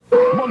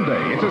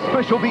Monday, it's a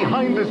special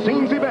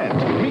behind-the-scenes event.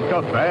 Meet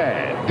the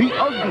bad, the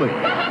ugly,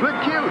 the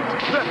cute,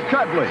 the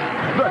cuddly,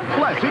 the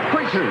classic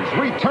creatures.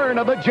 Return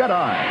of the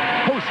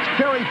Jedi. Hosts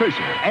Carrie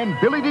Fisher and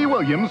Billy D.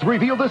 Williams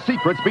reveal the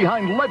secrets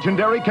behind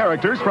legendary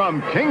characters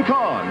from King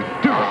Kong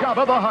to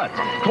Jabba the Hutt.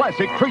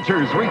 Classic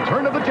creatures,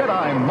 Return of the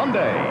Jedi,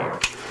 Monday.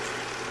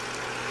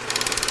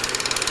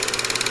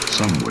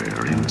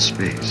 Somewhere in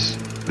space,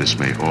 this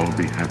may all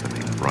be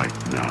happening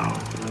right now.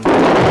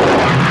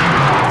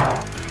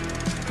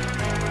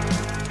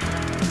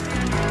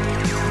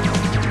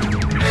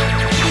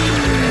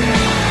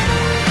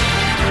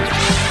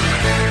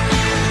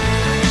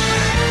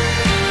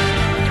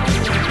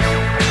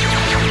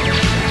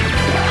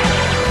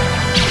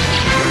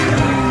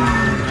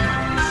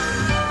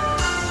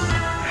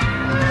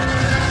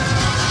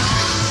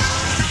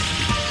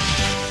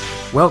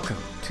 Welcome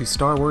to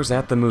Star Wars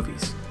at the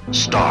Movies.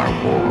 Star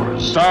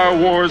Wars. Star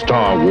Wars.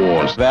 Star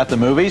Wars. At the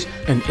movies.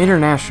 An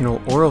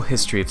international oral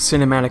history of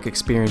cinematic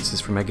experiences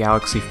from a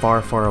galaxy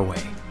far, far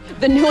away.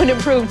 The new and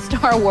improved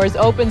Star Wars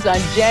opens on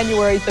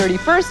January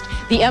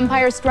 31st. The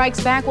Empire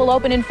Strikes Back will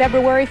open in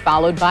February,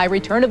 followed by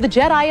Return of the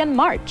Jedi in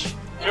March.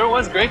 Sure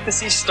was great to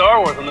see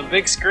Star Wars on the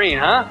big screen,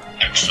 huh?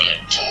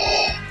 Excellent.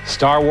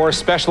 Star Wars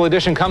Special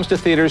Edition comes to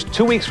theaters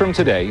 2 weeks from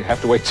today. You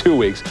have to wait 2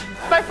 weeks.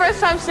 My first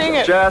time seeing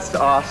it. Just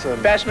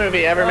awesome. Best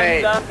movie ever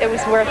made. It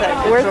was worth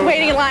it. Worth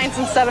waiting in line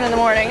since 7 in the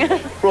morning.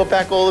 Brought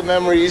back all the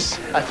memories.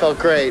 I felt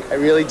great. I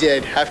really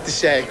did, have to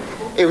say.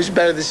 It was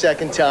better the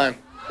second time.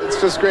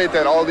 It's just great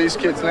that all these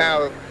kids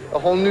now, a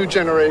whole new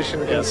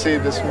generation can see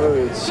this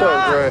movie. It's so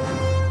great.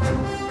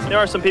 There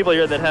are some people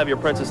here that have your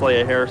Princess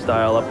Leia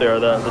hairstyle up there.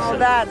 Oh,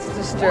 that's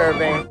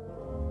disturbing.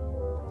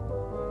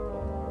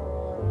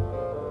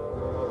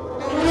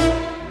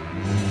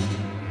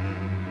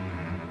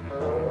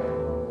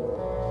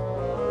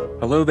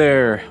 Hello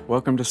there,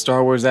 welcome to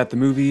Star Wars at the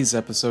Movies,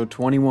 episode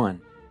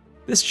 21.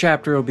 This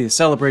chapter will be a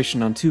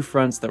celebration on two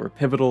fronts that were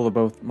pivotal to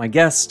both my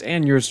guest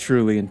and yours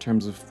truly in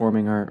terms of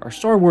forming our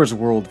Star Wars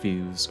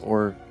worldviews,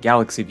 or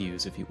galaxy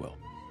views, if you will.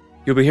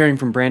 You'll be hearing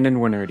from Brandon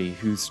Winerdy,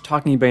 whose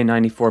Talking Bay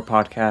 94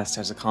 podcast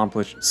has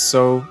accomplished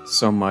so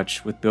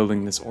much with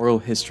building this oral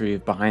history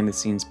of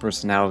behind-the-scenes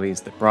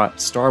personalities that brought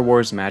Star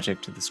Wars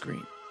magic to the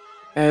screen.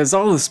 As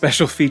all the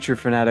special feature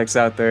fanatics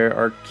out there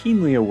are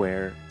keenly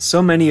aware,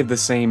 so many of the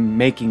same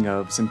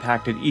making-ofs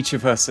impacted each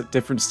of us at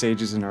different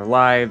stages in our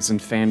lives and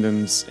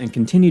fandoms, and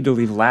continue to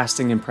leave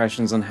lasting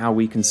impressions on how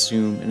we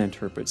consume and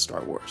interpret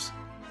Star Wars.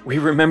 We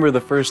remember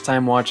the first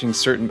time watching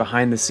certain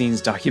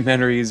behind-the-scenes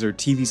documentaries or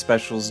TV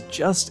specials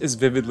just as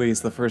vividly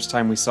as the first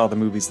time we saw the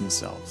movies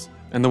themselves.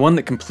 And the one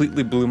that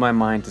completely blew my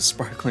mind to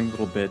sparkling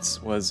little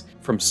bits was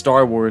From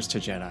Star Wars to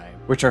Jedi,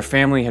 which our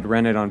family had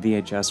rented on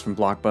VHS from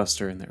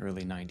Blockbuster in the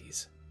early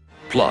 90s.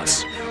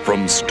 Plus,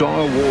 From Star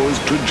Wars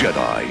to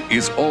Jedi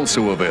is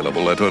also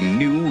available at a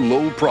new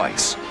low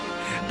price.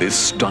 This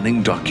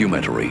stunning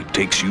documentary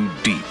takes you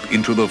deep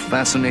into the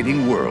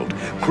fascinating world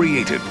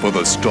created for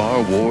the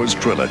Star Wars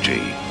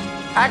trilogy.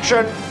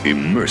 Action!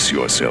 Immerse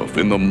yourself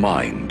in the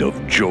mind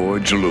of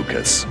George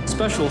Lucas.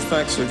 Special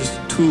effects are just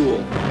a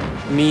tool,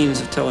 a means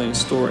of telling a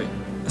story.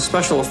 A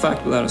special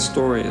effect without a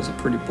story is a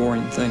pretty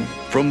boring thing.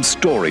 From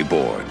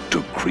storyboard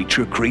to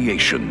creature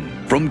creation,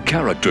 from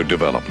character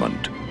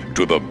development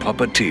to the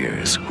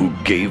puppeteers who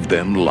gave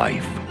them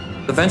life.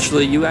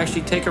 Eventually, you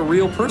actually take a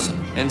real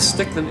person and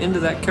stick them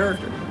into that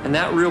character. And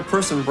that real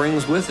person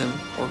brings with him,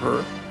 or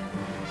her,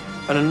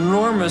 an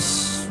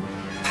enormous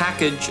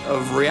package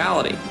of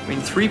reality. I mean,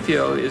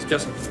 3PO is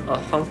just a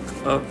hunk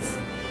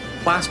of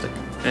plastic.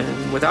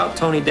 And without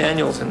Tony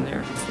Daniels in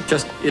there, it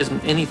just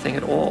isn't anything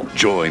at all.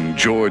 Join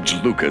George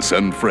Lucas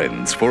and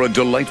friends for a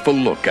delightful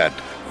look at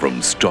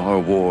From Star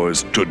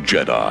Wars to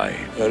Jedi.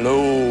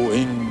 Hello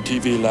in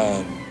TV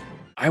land.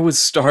 I was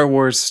Star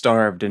Wars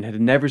starved and had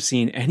never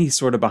seen any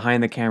sort of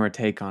behind-the-camera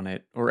take on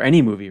it, or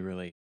any movie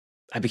really.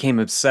 I became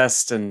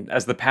obsessed, and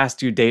as the past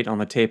due date on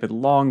the tape had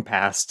long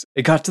passed,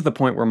 it got to the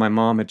point where my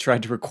mom had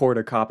tried to record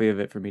a copy of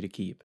it for me to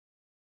keep.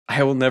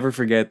 I will never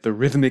forget the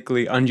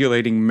rhythmically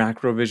undulating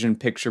Macrovision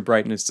picture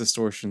brightness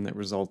distortion that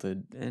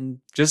resulted,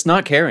 and just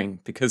not caring,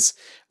 because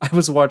I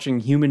was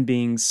watching human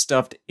beings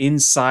stuffed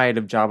inside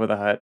of Jabba the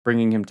Hutt,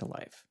 bringing him to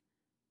life.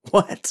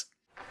 What?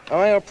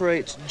 I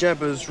operate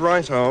Jabba's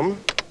right arm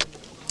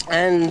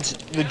and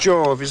the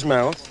jaw of his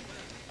mouth,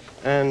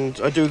 and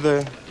I do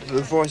the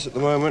voice at the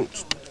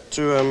moment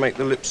to make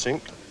the lip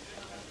sync.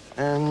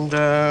 And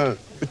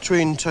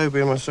between Toby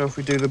and myself,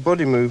 we do the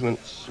body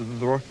movements,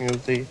 the rocking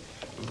of the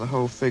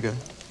whole figure.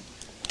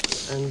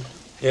 And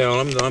yeah, well,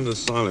 I'm the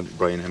silent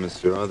brain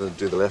hemisphere. I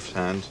do the left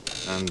hand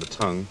and the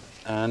tongue,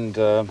 and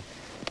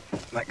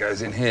that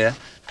goes in here.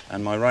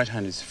 And my right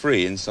hand is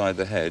free inside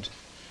the head,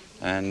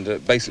 and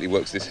basically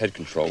works this head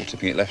control,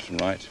 tipping it left and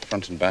right,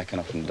 front and back,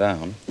 and up and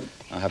down.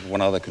 I have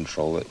one other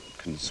control that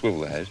can swivel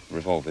the head,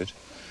 revolve it,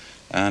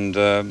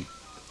 and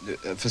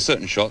for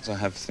certain shots I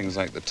have things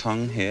like the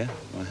tongue here,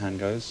 my hand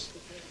goes.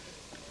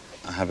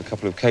 I have a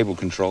couple of cable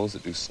controls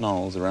that do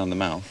snarls around the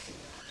mouth,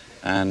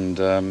 and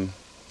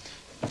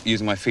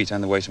using my feet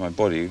and the weight of my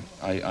body,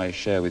 I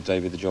share with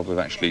David the job of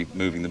actually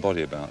moving the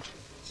body about.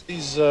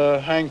 These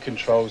hand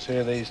controls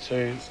here, these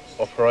two,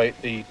 operate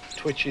the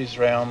twitches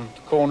round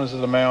the corners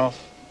of the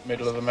mouth,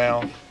 middle of the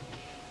mouth,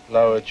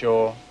 lower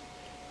jaw,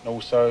 and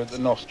also the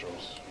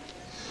nostrils.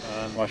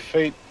 And my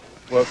feet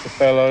work the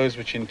bellows,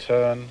 which in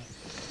turn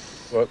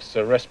works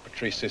the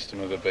respiratory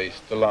system of the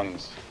beast, the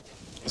lungs.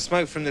 The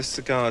smoke from this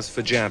cigar is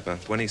for Jabba.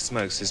 When he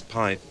smokes his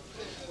pipe,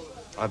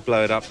 I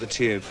blow it up the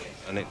tube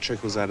and it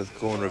trickles out of the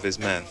corner of his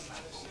mouth.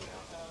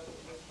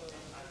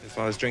 If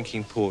I was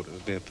drinking port, it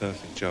would be a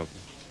perfect job.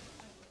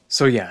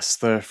 So yes,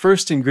 the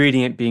first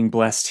ingredient being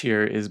blessed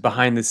here is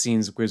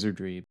behind-the-scenes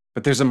wizardry,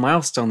 but there's a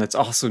milestone that's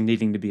also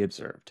needing to be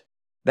observed.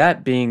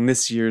 That being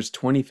this year's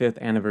 25th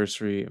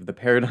anniversary of the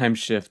paradigm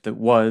shift that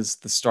was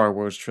the Star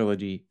Wars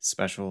Trilogy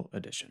Special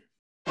Edition.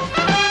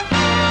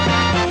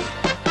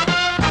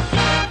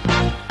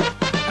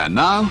 And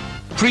now,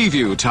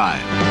 preview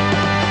time.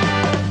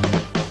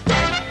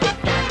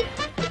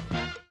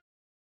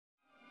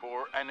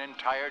 For an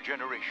entire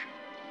generation,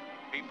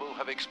 people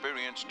have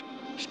experienced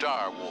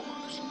Star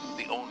Wars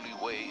the only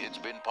way it's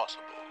been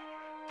possible,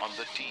 on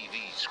the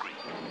TV screen.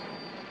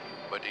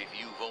 But if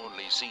you've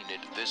only seen it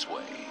this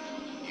way,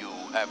 you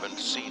haven't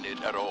seen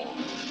it at all.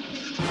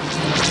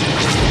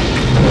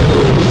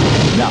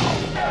 Now,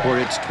 for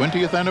its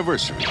 20th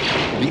anniversary,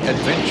 the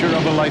adventure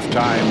of a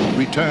lifetime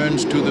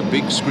returns to the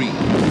big screen.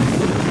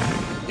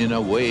 In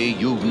a way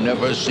you've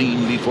never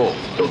seen before.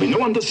 There'll be no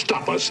one to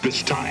stop us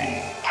this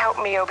time. Help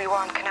me,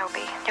 Obi-Wan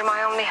Kenobi. You're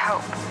my only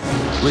hope.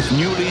 With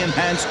newly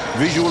enhanced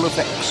visual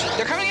effects.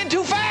 They're coming in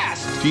too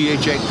fast!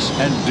 THX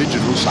and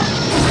digital sound.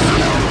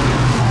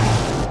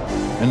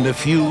 And a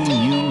few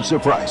new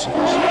surprises.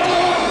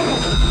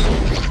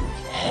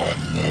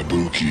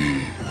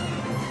 Hanabuki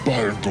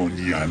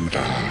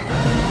Bardonyanda.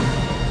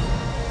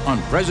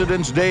 On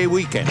President's Day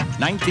weekend,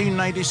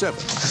 1997,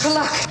 Good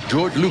luck.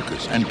 George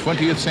Lucas and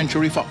 20th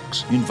Century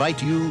Fox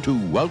invite you to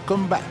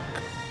welcome back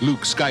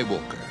Luke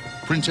Skywalker,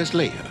 Princess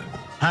Leia,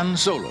 Han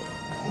Solo,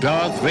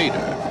 Darth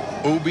Vader,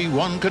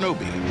 Obi-Wan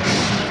Kenobi,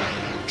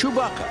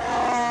 Chewbacca,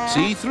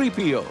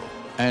 C-3PO,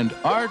 and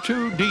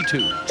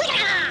R2-D2.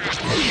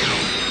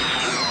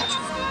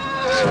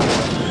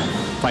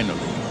 Finally,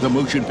 the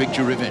motion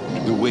picture event,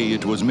 the way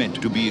it was meant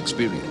to be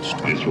experienced.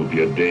 This will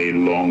be a day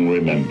long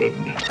remembered.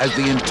 As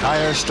the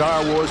entire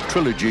Star Wars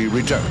trilogy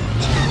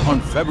returns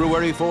on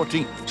February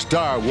 14th,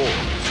 Star Wars,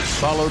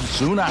 followed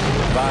soon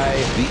after by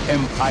The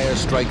Empire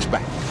Strikes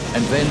Back,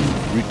 and then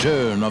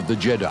Return of the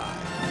Jedi.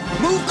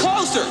 Move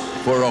closer!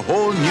 For a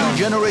whole new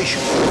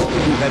generation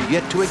who have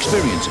yet to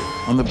experience it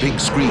on the big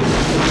screen.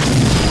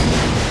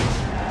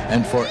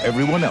 And for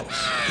everyone else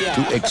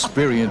to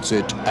experience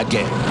it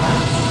again.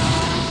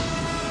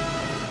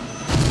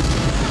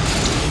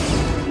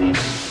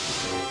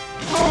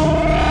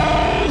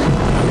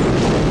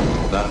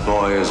 That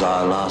boy is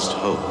our last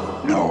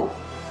hope. No,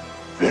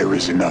 there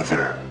is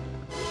another.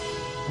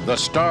 The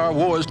Star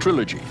Wars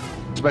Trilogy,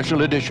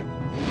 Special Edition.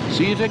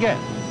 See it again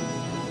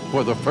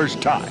for the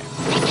first time.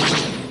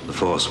 The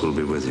Force will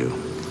be with you,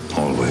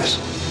 always.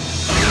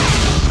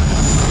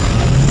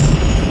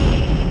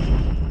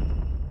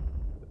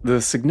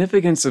 The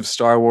significance of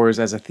Star Wars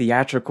as a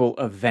theatrical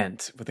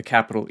event with a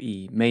capital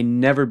E may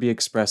never be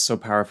expressed so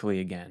powerfully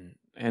again.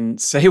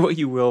 And say what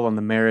you will on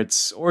the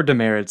merits or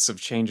demerits of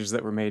changes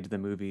that were made to the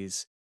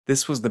movies,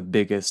 this was the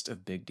biggest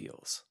of big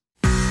deals.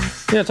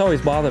 Yeah, it's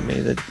always bothered me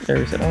that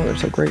everybody said, oh, they're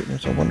so great and they're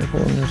so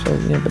wonderful and they're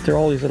so, but there are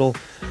all these little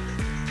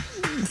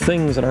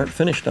things that aren't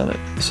finished on it.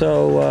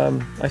 So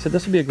I said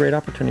this would be a great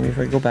opportunity if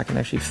I could go back and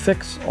actually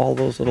fix all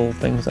those little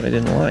things that I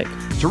didn't like.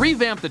 To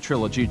revamp the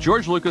trilogy,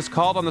 George Lucas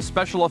called on the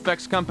special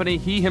effects company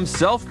he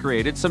himself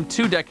created some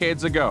 2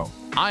 decades ago,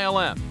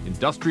 ILM,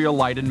 Industrial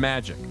Light and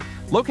Magic.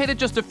 Located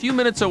just a few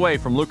minutes away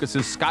from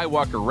Lucas's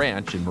Skywalker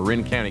Ranch in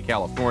Marin County,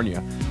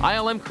 California,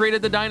 ILM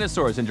created the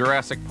dinosaurs in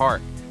Jurassic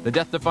Park, the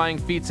death-defying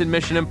feats in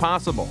Mission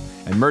Impossible,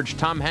 and merged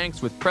Tom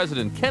Hanks with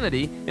President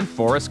Kennedy in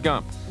Forrest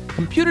Gump.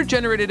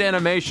 Computer-generated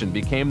animation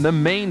became the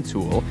main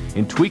tool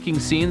in tweaking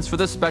scenes for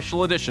the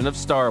special edition of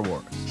Star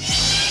Wars.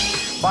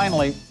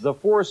 Finally, The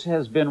Force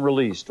has been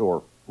released,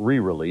 or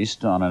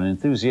re-released, on an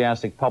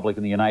enthusiastic public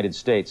in the United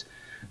States.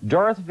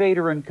 Darth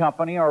Vader and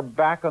company are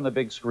back on the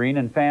big screen,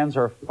 and fans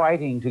are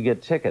fighting to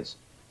get tickets.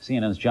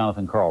 CNN's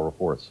Jonathan Karl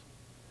reports.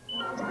 This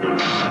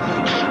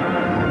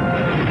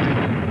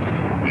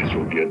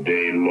will be a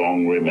day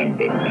long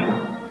remembered.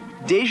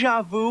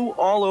 Deja vu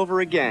all over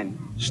again.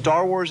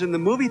 Star Wars in the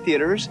movie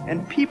theaters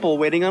and people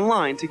waiting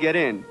online to get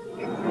in.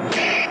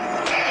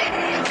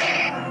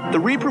 The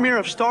re-premiere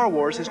of Star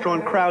Wars has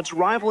drawn crowds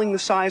rivaling the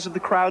size of the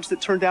crowds that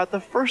turned out the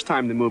first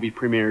time the movie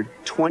premiered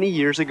 20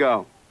 years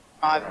ago.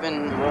 I've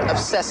been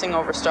obsessing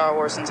over Star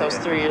Wars since I was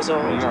 3 years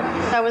old.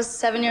 I was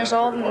 7 years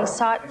old and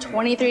saw it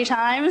 23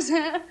 times.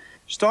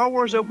 Star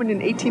Wars opened in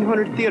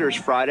 1,800 theaters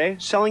Friday,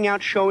 selling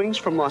out showings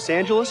from Los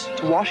Angeles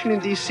to Washington,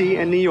 D.C.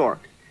 and New York.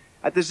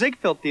 At the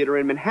Ziegfeld Theater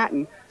in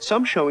Manhattan,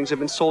 some showings have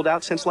been sold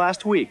out since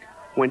last week,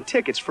 when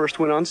tickets first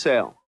went on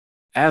sale.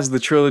 As the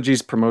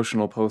trilogy's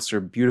promotional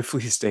poster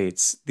beautifully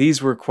states,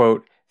 these were,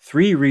 quote,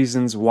 3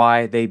 reasons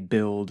why they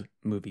build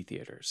movie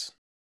theaters.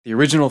 The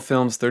original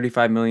film's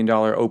 $35 million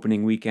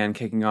opening weekend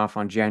kicking off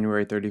on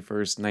January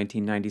 31st,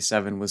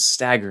 1997 was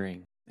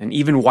staggering. And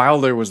even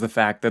wilder was the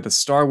fact that a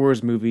Star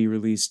Wars movie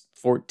released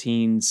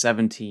 14,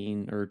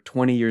 17, or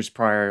 20 years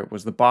prior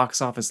was the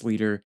box office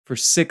leader for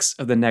 6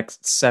 of the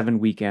next 7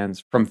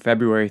 weekends from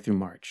February through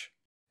March.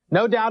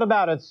 No doubt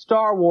about it,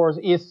 Star Wars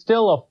is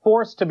still a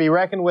force to be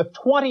reckoned with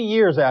 20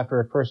 years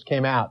after it first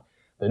came out.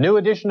 The new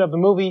edition of the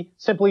movie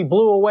simply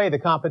blew away the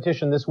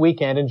competition this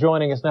weekend, and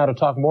joining us now to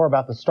talk more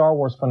about the Star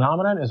Wars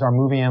phenomenon is our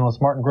movie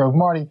analyst Martin Grove.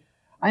 Marty,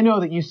 I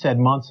know that you said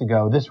months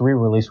ago this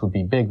re-release would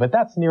be big, but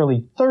that's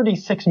nearly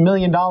 $36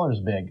 million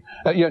big.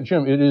 Yeah,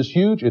 Jim, it is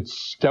huge. It's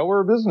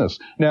stellar business.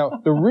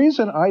 Now, the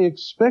reason I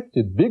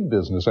expected big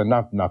business, and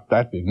not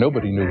that big,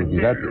 nobody knew it would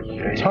be that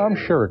big. Tom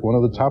Sherrick, one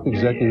of the top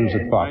executives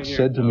at Fox,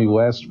 said to me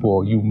last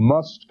fall, you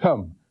must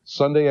come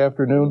Sunday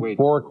afternoon,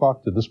 4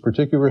 o'clock, to this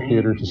particular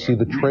theater to see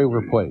the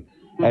trailer play.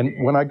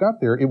 And when I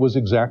got there, it was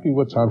exactly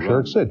what Tom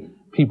Sherrick said.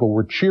 People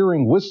were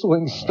cheering,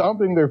 whistling,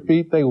 stomping their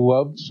feet. They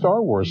loved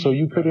Star Wars, so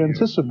you could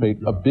anticipate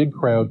a big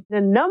crowd.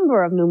 A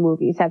number of new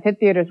movies have hit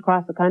theaters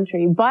across the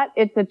country, but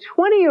it's a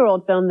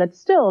 20-year-old film that's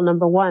still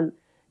number one.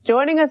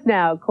 Joining us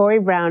now, Corey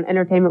Brown,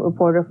 entertainment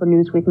reporter for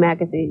Newsweek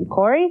magazine.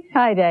 Corey?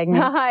 Hi, Dagny.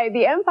 Hi.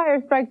 The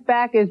Empire Strikes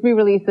Back is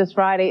re-released this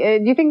Friday.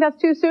 Do you think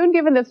that's too soon,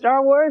 given that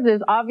Star Wars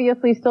is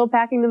obviously still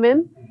packing them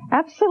in?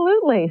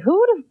 Absolutely. Who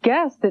would have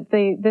guessed that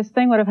this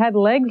thing would have had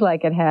legs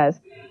like it has?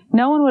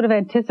 No one would have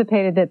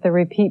anticipated that the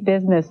repeat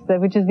business,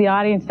 which is the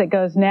audience that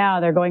goes now,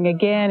 they're going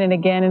again and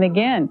again and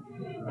again.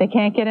 They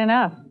can't get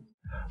enough.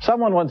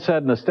 Someone once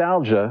said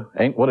nostalgia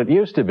ain't what it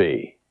used to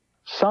be.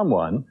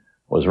 Someone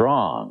was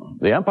wrong.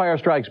 The Empire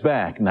Strikes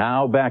Back,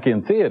 now back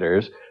in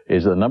theaters,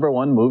 is the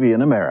 #1 movie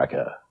in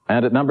America.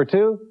 And at number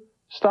 2,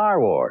 Star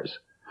Wars.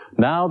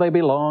 Now they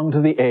belong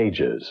to the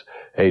ages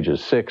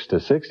 6 to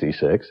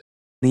 66.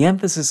 The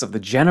emphasis of the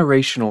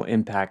generational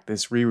impact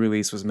this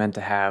re-release was meant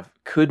to have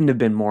couldn't have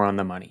been more on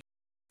the money.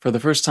 For the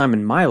first time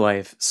in my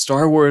life,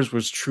 Star Wars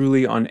was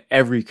truly on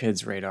every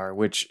kid's radar,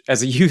 which,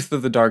 as a youth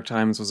of the dark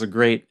times, was a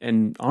great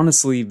and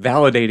honestly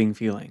validating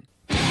feeling.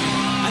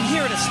 I'm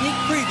here at a sneak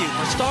preview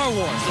for Star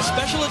Wars, the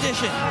special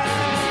edition.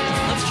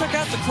 Let's check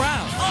out the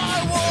crowd.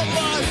 I want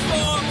my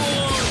Star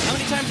Wars! How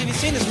many times have you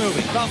seen this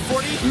movie? About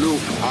 40?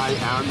 Luke, I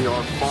am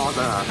your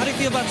father. How do you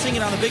feel about seeing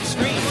it on the big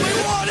screen?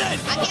 We want it!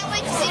 I can't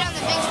wait to see it on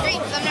the big screen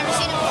because I've never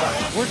seen it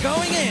before. We're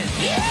going in.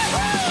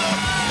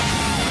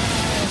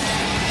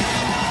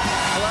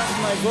 I lost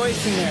my voice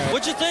in there.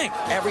 What'd you think?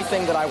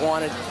 Everything that I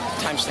wanted,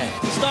 times 10.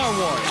 Star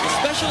Wars, the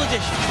special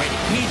edition, rated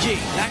PG,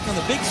 back on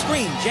the big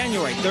screen,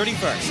 January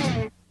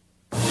 31st.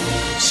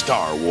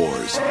 Star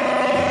Wars.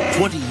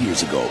 20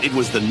 years ago, it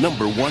was the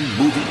 #1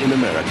 movie in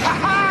America.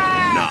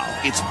 Now,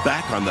 it's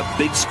back on the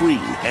big screen,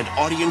 and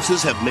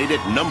audiences have made it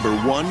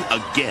 #1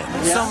 again.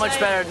 So much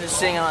better than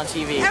seeing it on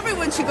TV.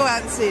 Everyone should go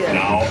out and see it.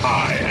 Now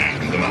I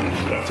am the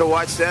master. To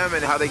watch them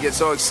and how they get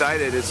so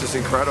excited, it's just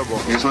incredible.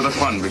 Here's where the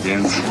fun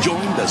begins.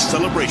 Join the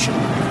celebration.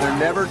 They're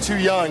never too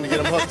young to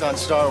get them hooked on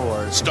Star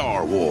Wars.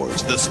 Star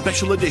Wars, the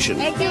special edition.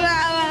 Thank you,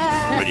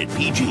 Mama. Rated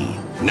PG.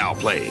 Now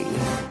playing.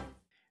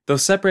 Though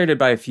separated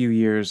by a few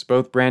years,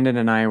 both Brandon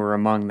and I were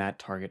among that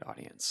target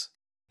audience.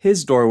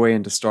 His doorway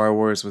into Star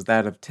Wars was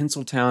that of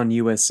Tinseltown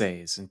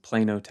USA's in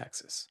Plano,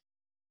 Texas.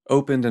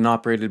 Opened and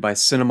operated by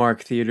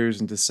Cinemark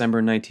Theaters in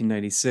December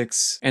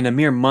 1996, and a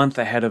mere month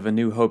ahead of A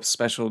New Hope's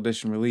special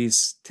edition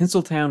release,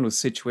 Tinseltown was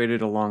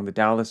situated along the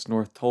Dallas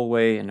North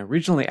Tollway and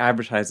originally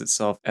advertised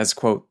itself as,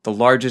 quote, the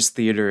largest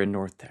theater in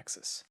North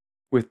Texas.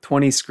 With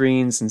 20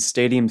 screens and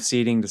stadium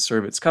seating to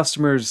serve its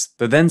customers,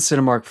 the then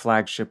Cinemark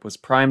flagship was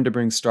primed to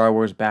bring Star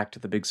Wars back to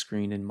the big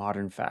screen in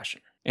modern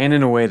fashion, and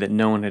in a way that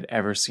no one had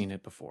ever seen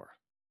it before.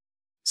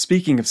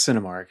 Speaking of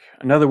Cinemark,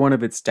 another one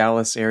of its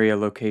Dallas area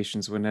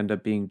locations would end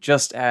up being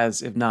just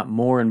as, if not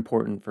more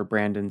important for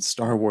Brandon's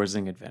Star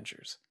Warsing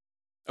adventures.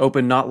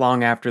 Opened not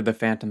long after The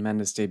Phantom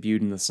Menace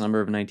debuted in the summer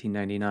of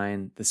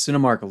 1999, the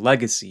Cinemark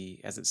Legacy,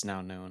 as it's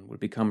now known, would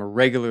become a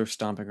regular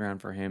stomping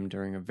ground for him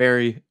during a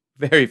very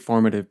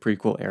formative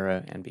prequel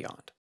era and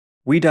beyond.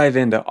 We dive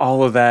into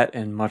all of that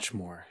and much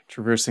more,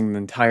 traversing the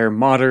entire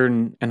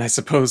modern, and I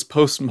suppose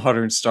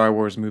postmodern Star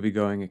Wars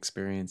moviegoing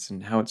experience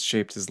and how it's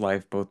shaped his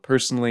life both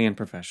personally and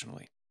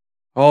professionally.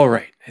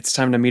 Alright, it's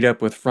time to meet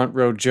up with Front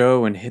Row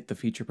Joe and hit the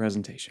feature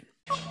presentation.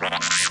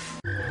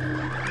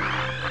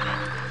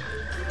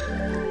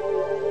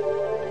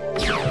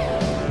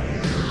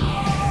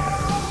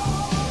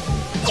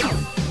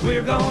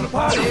 We're gonna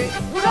party,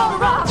 we're gonna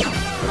rock,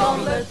 we're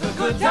gonna let the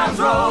good times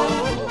roll.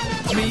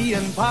 Me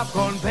and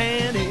Popcorn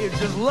Panty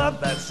just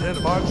love that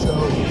Cinemark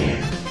show.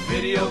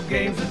 Video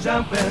games are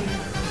jumping,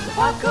 the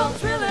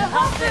popcorn's really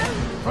hopping.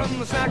 From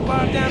the snack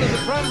bar down to the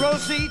front row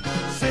seat,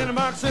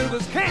 Cinemark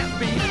service can't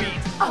be beat.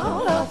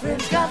 All our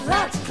friends got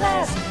lots of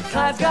class,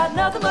 Clyde's got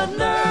nothing but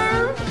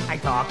nerve. I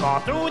talk all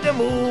through the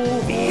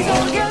movie, he's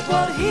gonna get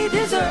what he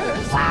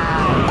deserves.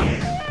 Wow.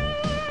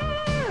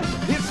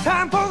 It's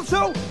time for the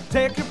show.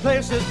 Take your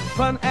places,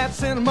 fun at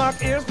That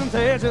Cinemark is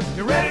contagious.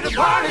 You're ready to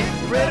party,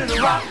 you're ready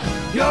to rock.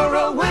 You're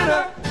a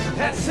winner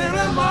at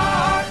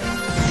Cinemark.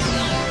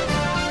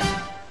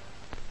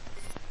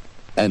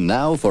 And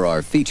now for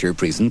our feature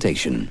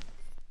presentation.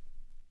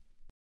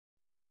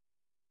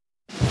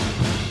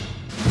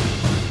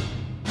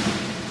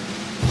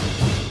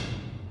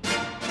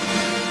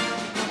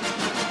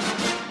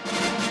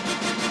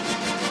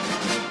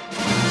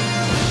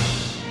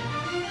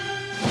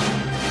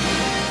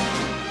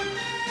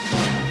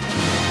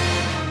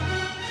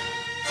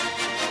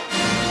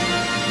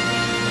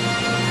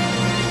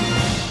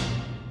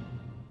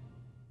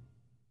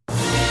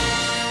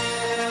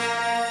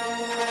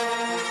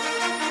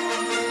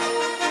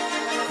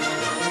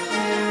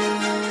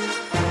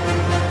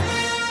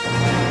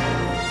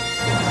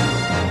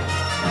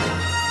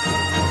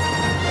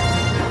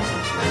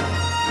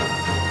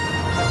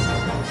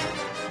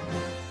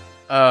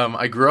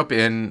 I grew up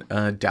in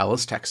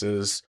Dallas,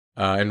 Texas,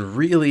 and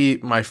really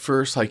my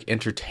first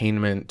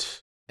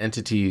entertainment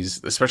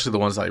entities, especially the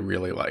ones that I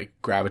really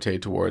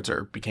gravitated towards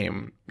or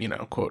became,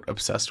 quote,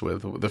 obsessed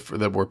with,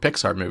 that were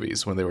Pixar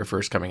movies when they were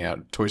first coming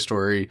out. Toy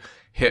Story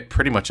hit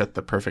pretty much at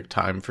the perfect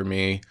time for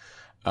me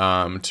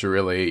to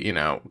really,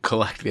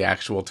 collect the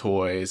actual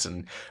toys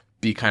and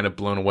be kind of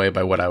blown away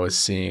by what I was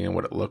seeing and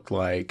what it looked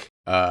like.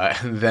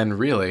 And then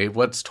really,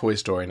 what's Toy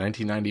Story?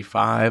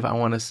 1995, I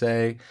want to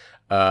say.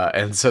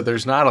 And so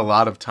there's not a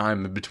lot of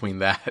time between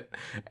that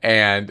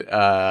and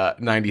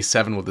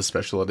 97 with the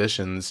special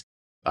editions.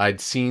 I'd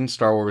seen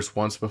Star Wars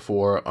once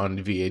before on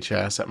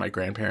VHS at my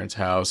grandparents'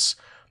 house,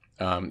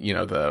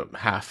 the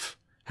half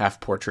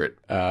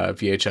portrait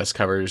VHS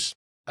covers.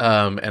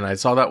 And I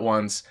saw that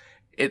once.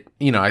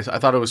 I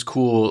thought it was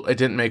cool. It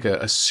didn't make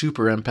a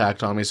super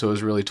impact on me, so it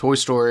was really Toy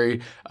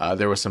Story.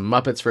 There was some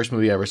Muppets. First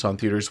movie I ever saw in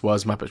theaters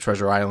was Muppet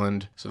Treasure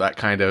Island, so that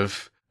kind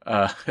of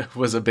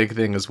was a big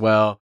thing as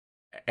well.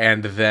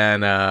 And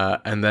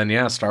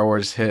then, Star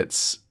Wars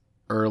hits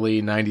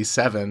early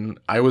 97.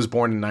 I was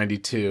born in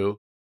 92,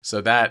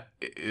 so that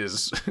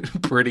is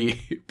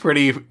pretty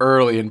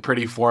early and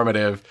pretty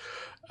formative,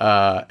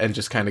 and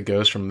just kind of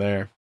goes from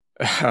there.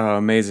 Oh,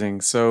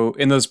 amazing. So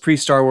in those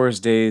pre-Star Wars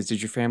days,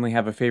 did your family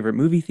have a favorite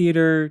movie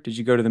theater? Did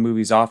you go to the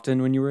movies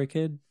often when you were a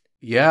kid?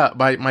 Yeah,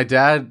 my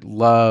dad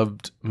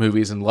loved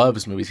movies and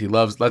loves movies.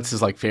 That's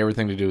his favorite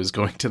thing to do is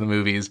going to the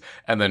movies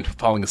and then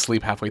falling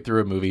asleep halfway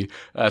through a movie.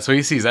 So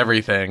he sees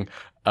everything,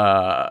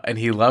 and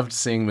he loved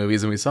seeing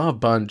movies. And we saw a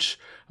bunch.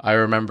 I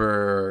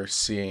remember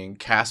seeing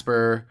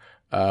Casper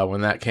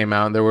when that came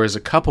out. And there was a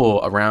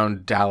couple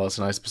around Dallas,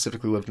 and I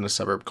specifically lived in a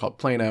suburb called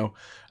Plano.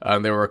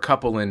 There were a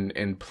couple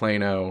in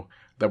Plano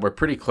that were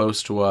pretty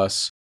close to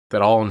us,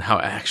 that all now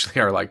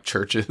actually are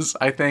churches,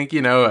 I think,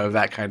 of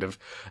that kind of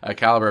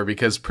caliber,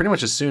 because pretty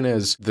much as soon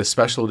as the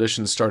special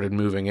editions started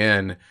moving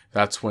in,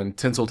 that's when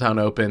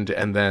Tinseltown opened,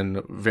 and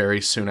then very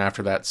soon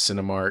after that,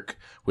 Cinemark,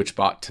 which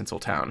bought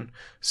Tinseltown.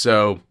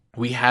 So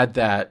we had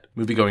that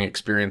movie-going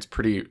experience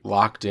pretty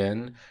locked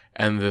in,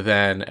 and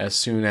then as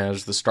soon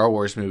as the Star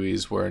Wars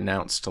movies were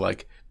announced to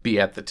be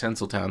at the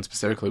Tinseltown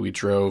specifically, we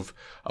drove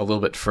a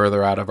little bit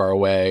further out of our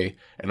way,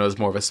 and it was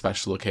more of a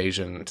special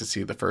occasion to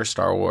see the first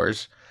Star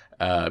Wars.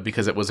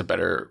 Because it was a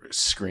better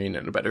screen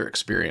and a better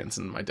experience,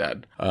 and my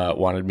dad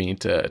wanted me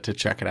to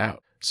check it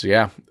out. So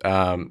yeah,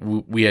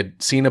 we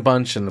had seen a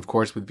bunch, and of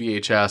course with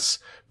VHS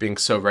being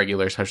so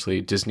regular,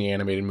 especially Disney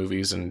animated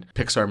movies and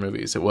Pixar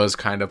movies, it was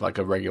kind of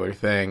a regular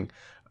thing.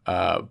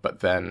 But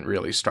then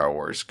really Star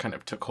Wars kind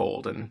of took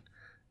hold and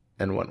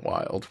went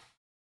wild.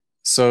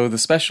 So the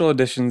special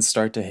editions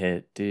start to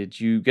hit. Did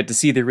you get to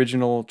see the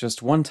original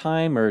just one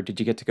time, or did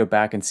you get to go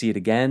back and see it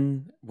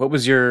again? What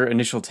was your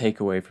initial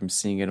takeaway from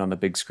seeing it on the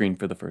big screen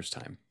for the first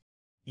time?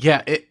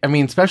 Yeah,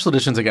 special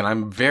editions, again,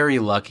 I'm very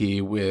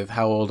lucky with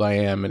how old I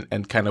am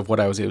and kind of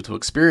what I was able to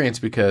experience,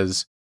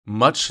 because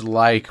much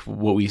like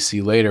what we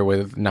see later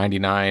with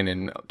 99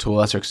 and to a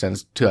lesser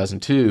extent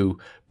 2002,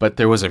 but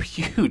there was a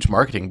huge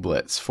marketing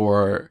blitz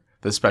for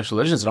the special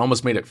editions. It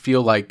almost made it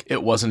feel like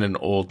it wasn't an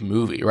old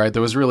movie, right?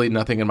 There was really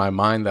nothing in my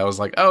mind that was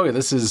like, oh,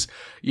 this is,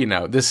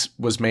 this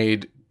was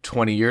made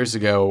 20 years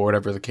ago or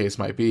whatever the case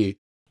might be.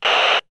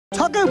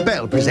 Taco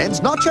Bell presents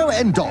Nacho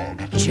and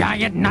Dog.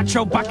 Giant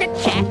nacho bucket?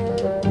 Check.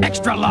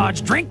 Extra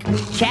large drink?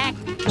 Check.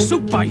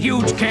 Super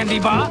huge candy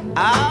bar?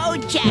 Oh,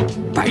 check.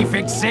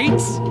 Perfect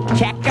seats?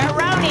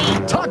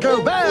 Checkaroni.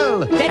 Taco Bell!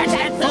 That's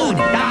that food,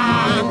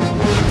 dog.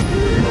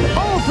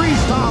 All 3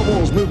 Star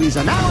Wars movies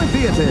are now in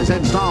theaters,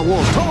 and Star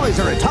Wars toys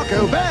are at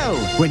Taco Bell.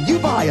 When you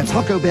buy a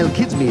Taco Bell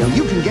kids meal,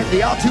 you can get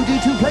the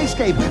R2-D2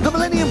 Playscape, the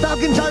Millennium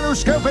Falcon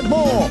Gyroscope, and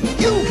more.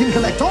 You can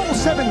collect all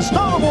 7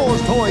 Star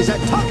Wars toys at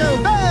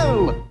Taco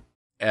Bell.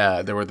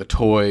 There were the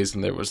toys,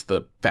 and there was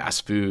the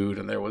fast food,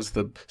 and there was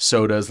the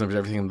sodas, and there was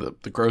everything in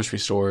the grocery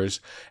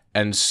stores.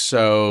 And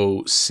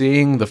so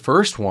seeing the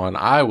first one,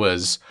 I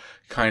was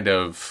kind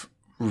of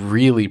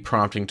really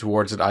prompting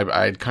towards it.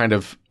 I'd kind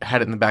of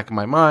had it in the back of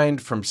my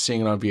mind from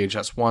seeing it on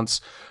VHS once,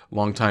 a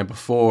long time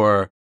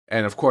before.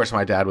 And of course,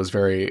 my dad was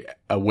very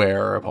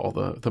aware of all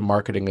the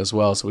marketing as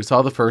well. So we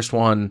saw the first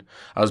one.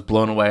 I was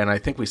blown away, and I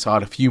think we saw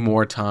it a few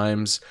more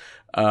times.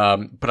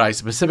 But I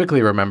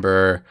specifically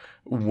remember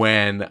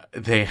when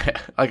they,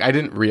 like, I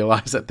didn't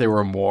realize that there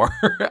were more.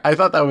 I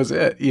thought that was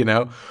it, you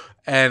know?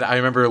 And I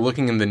remember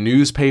looking in the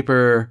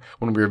newspaper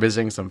when we were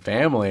visiting some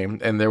family,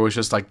 and there was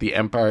just like the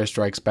Empire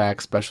Strikes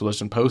Back special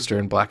edition poster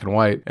in black and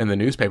white in the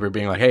newspaper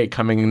being like, hey,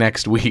 coming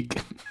next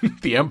week,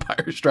 The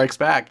Empire Strikes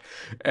Back.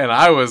 And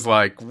I was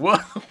like,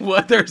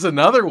 what? There's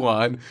another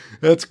one?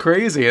 That's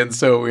crazy. And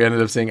so we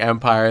ended up seeing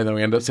Empire, and then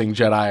we ended up seeing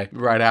Jedi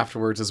right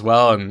afterwards as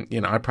well. And, you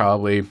know, I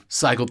probably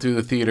cycled through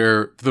the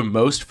theater the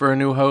most for A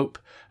New Hope.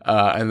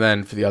 And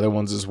then for the other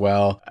ones as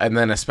well. And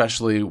then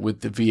especially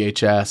with the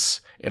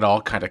VHS, it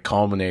all kind of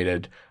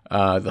culminated.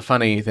 The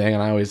funny thing,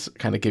 and I always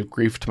kind of give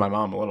grief to my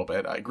mom a little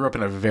bit, I grew up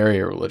in a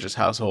very religious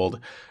household,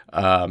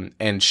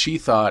 and she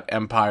thought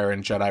Empire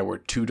and Jedi were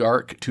too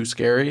dark, too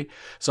scary.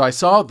 So I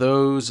saw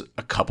those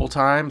a couple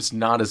times,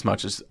 not as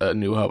much as A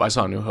New Hope. I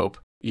saw A New Hope,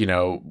 you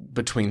know,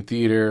 between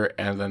theater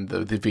and then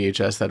the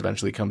VHS that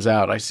eventually comes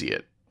out. I see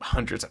it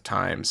hundreds of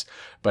times.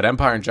 But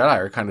Empire and Jedi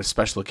are kind of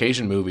special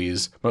occasion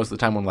movies most of the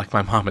time when, like,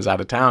 my mom is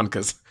out of town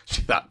because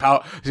she thought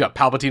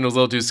Palpatine was a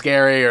little too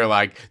scary, or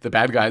like the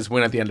bad guys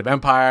win at the end of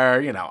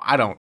Empire. You know, I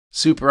don't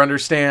super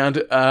understand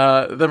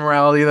the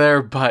morality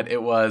there, but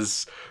it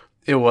was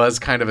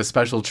kind of a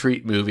special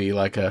treat movie,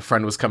 like a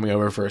friend was coming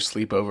over for a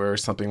sleepover or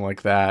something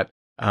like that.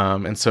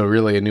 And so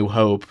really A New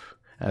Hope,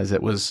 as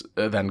it was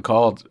then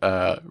called,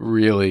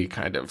 really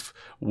kind of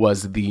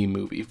was the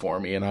movie for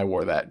me, and I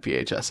wore that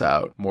VHS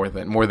out more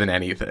than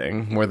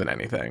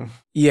anything.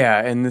 Yeah,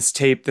 and this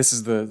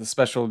is the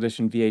special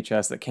edition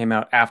VHS that came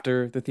out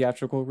after the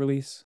theatrical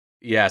release.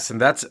 Yes, and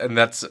that's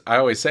I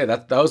always say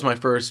that was my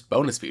first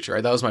bonus feature,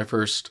 right? That was my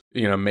first,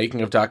 you know,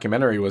 making of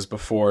documentary was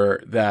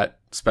before that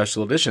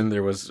special edition.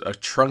 There was a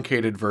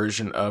truncated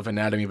version of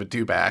Anatomy of a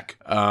Dewback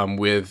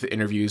with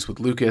interviews with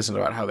Lucas and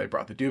about how they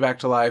brought the Dewback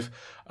to life.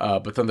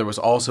 But then there was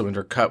also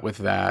intercut with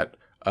that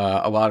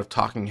a lot of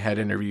talking head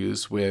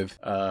interviews with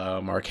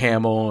Mark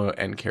Hamill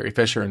and Carrie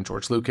Fisher and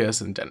George Lucas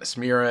and Dennis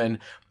Muren,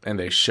 and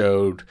they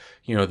showed,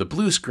 you know, the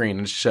blue screen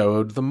and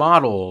showed the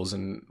models.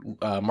 And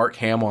Mark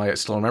Hamill, I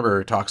still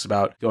remember, talks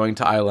about going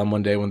to ILM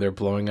one day when they're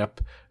blowing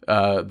up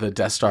the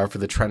Death Star for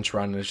the trench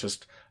run, and it's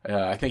just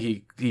I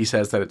think he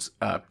says that it's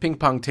ping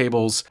pong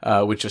tables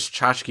with just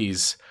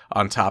tchotchkes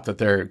on top that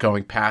they're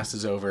going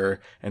passes over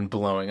and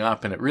blowing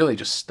up. And it really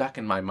just stuck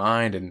in my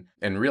mind.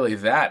 And really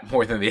that,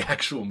 more than the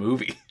actual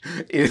movie,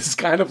 is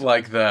kind of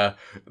like the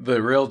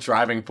real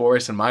driving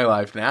force in my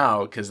life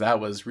now, because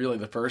that was really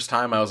the first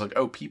time I was like,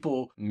 oh,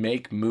 people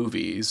make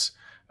movies.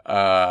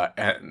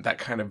 And that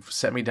kind of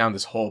set me down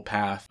this whole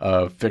path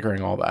of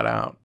figuring all that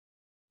out.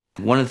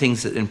 One of the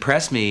things that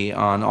impressed me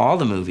on all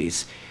the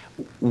movies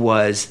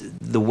was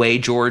the way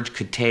George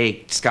could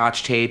take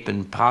Scotch tape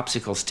and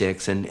popsicle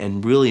sticks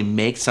and really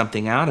make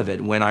something out of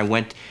it. When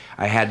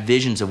I had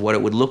visions of what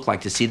it would look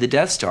like to see the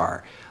Death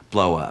Star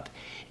blow up.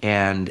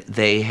 And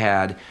they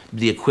had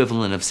the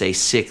equivalent of, say,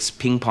 6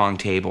 ping pong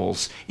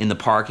tables in the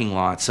parking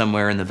lot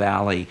somewhere in the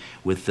valley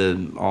with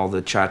all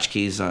the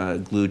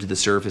tchotchkes glued to the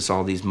surface,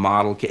 all these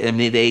model... I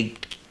mean, they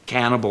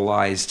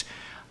cannibalized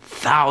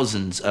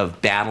thousands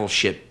of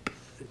battleship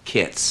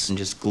kits and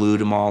just glued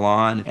them all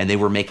on, and they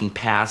were making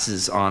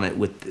passes on it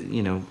with,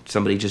 you know,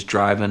 somebody just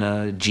driving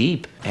a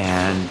Jeep.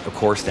 And of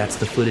course that's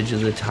the footage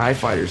of the TIE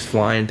fighters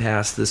flying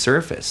past the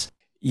surface.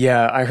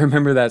 Yeah, I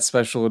remember that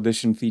special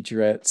edition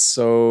featurette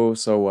so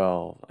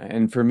well.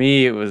 And for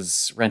me, it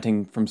was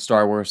renting from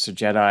Star Wars to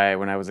Jedi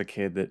when I was a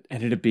kid that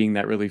ended up being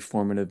that really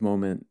formative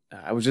moment.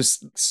 I was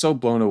just so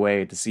blown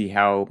away to see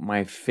how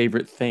my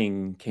favorite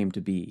thing came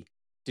to be.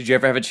 Did you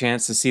ever have a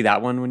chance to see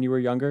that one when you were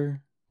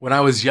younger? When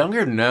I was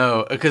younger,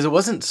 no, because it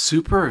wasn't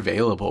super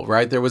available,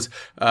 right? There was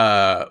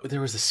a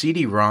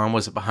CD-ROM,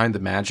 was it Behind the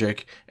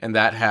Magic, and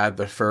that had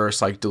the first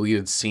like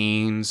deleted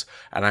scenes,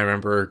 and I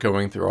remember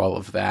going through all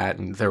of that,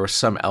 and there were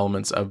some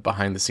elements of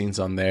behind the scenes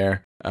on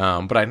there.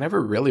 But I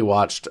never really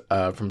watched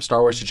from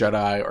Star Wars to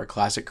Jedi or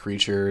Classic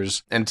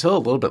Creatures until a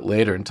little bit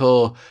later,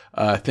 until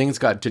things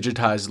got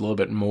digitized a little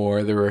bit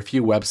more. There were a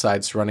few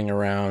websites running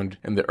around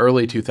in the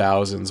early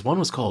 2000s. One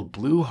was called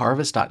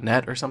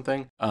blueharvest.net or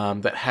something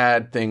that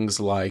had things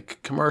like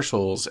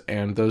commercials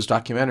and those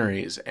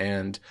documentaries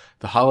and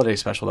the holiday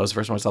special. That was the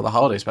first time I saw the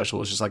holiday special.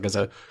 It was just like as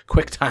a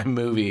QuickTime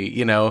movie,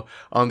 you know,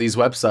 on these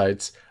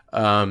websites.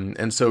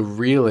 And so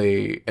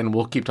really, and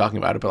we'll keep talking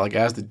about it, but like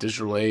as the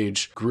digital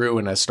age grew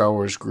and as Star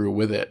Wars grew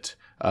with it,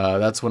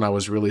 that's when I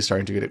was really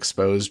starting to get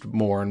exposed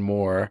more and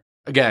more.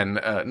 Again,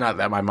 not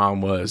that my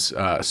mom was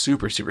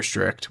super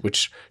strict,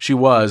 which she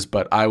was,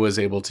 but I was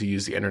able to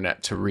use the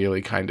internet to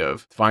really kind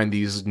of find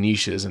these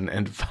niches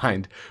and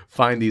find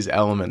these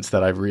elements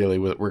that I really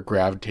were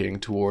gravitating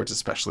towards,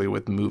 especially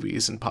with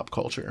movies and pop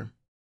culture.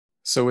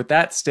 So with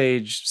that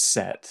stage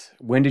set,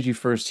 when did you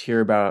first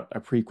hear about a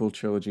prequel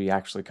trilogy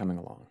actually coming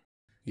along?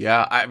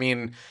 Yeah, I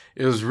mean,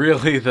 it was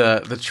really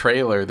the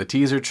trailer, the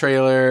teaser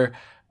trailer,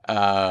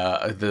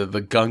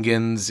 the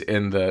Gungans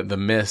in the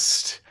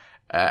mist,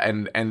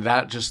 And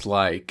that just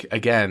like,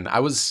 again, I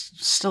was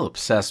still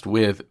obsessed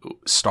with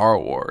Star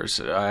Wars.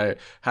 I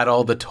had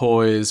all the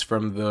toys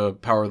from the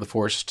Power of the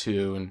Force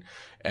 2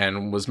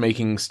 and was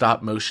making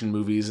stop motion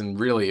movies, and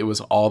really it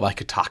was all I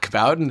could talk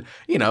about. And,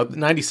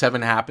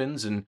 97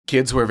 happens and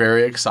kids were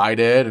very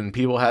excited and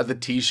people had the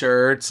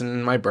t-shirts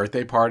and my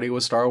birthday party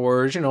was Star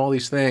Wars, all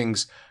these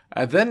things.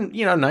 Then,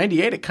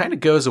 98, it kind of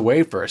goes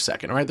away for a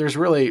second, right? There's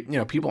really,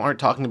 people aren't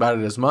talking about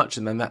it as much.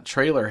 And then that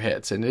trailer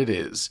hits and it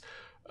is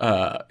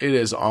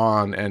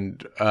on.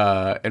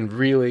 And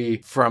really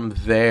from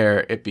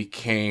there, it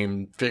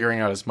became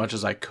figuring out as much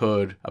as I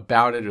could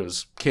about it. It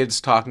was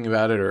kids talking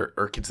about it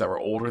or kids that were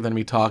older than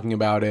me talking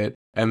about it.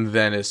 And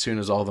then as soon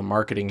as all the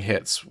marketing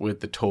hits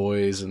with the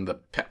toys and the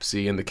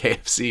Pepsi and the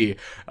KFC,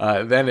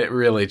 then it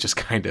really just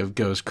kind of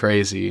goes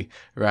crazy,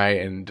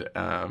 right?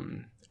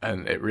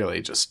 And it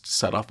really just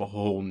set off a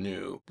whole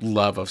new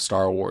love of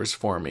Star Wars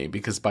for me,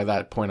 because by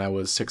that point I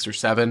was 6 or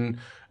 7.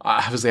 I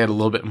obviously had a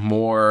little bit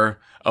more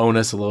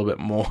onus, a little bit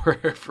more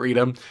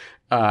freedom.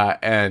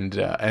 And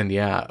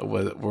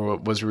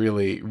was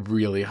really,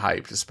 really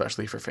hyped,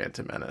 especially for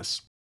Phantom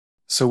Menace.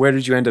 So where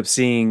did you end up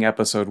seeing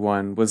episode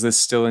 1? Was this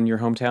still in your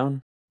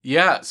hometown?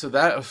 Yeah, so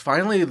that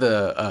finally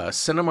the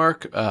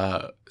Cinemark,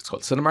 it's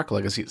called Cinemark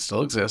Legacy. It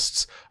still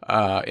exists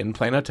in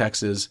Plano,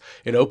 Texas.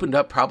 It opened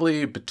up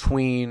probably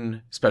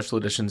between special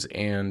editions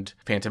and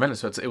Phantom Menace.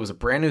 So it was a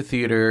brand new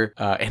theater,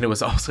 and it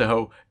was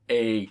also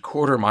a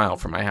quarter mile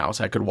from my house.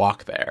 I could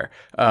walk there.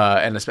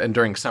 And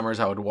during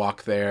summers, I would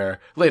walk there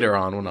later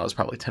on when I was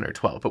probably 10 or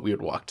 12, but we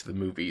would walk to the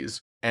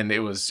movies. And it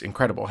was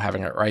incredible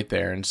having it right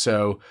there. And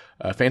so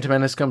Phantom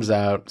Menace comes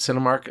out,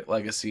 Cinemark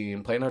Legacy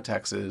in Plano,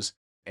 Texas.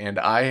 And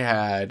I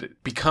had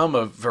become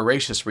a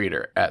voracious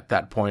reader at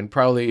that point.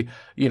 Probably,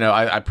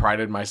 I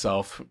prided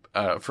myself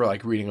for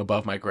like reading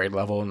above my grade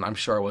level. And I'm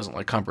sure I wasn't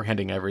like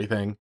comprehending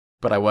everything,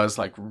 but I was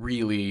like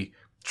really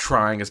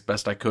trying as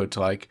best I could to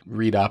like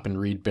read up and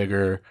read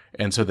bigger.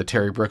 And so the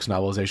Terry Brooks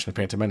novelization of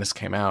Phantom Menace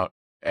came out.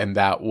 And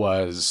I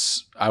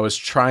was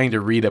trying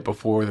to read it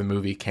before the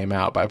movie came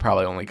out, but I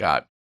probably only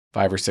got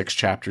 5 or 6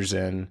 chapters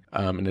in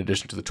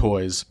addition to the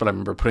toys. But I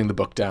remember putting the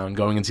book down,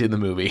 going and seeing the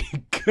movie,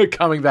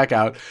 coming back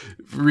out,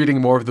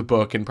 reading more of the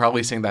book, and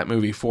probably seeing that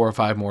movie 4 or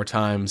 5 more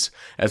times,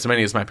 as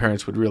many as my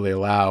parents would really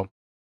allow.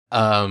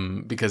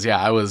 Because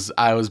I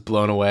was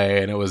blown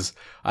away, and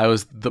I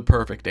was the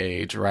perfect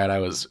age, right? I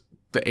was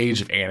the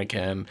age of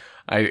Anakin.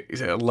 I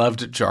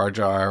loved Jar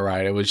Jar,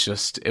 right? It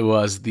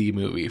was the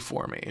movie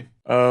for me.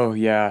 Oh,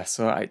 yeah.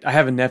 So I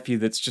have a nephew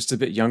that's just a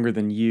bit younger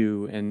than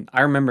you, and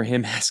I remember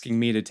him asking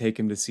me to take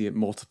him to see it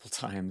multiple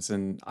times,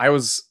 and I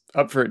was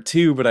up for it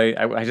too, but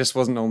I just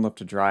wasn't old enough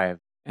to drive.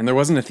 And there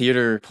wasn't a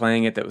theater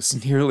playing it that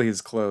was nearly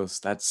as close.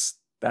 That's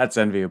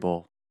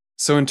enviable.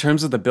 So in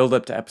terms of the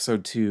build-up to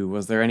episode 2,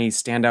 was there any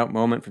standout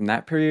moment from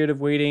that period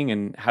of waiting,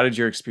 and how did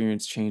your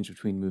experience change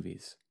between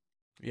movies?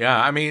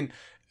 Yeah, I mean,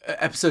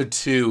 episode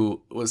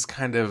 2 was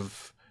kind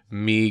of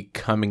me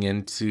coming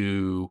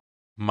into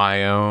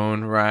my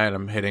own, right?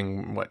 I'm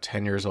hitting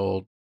 10 years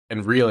old,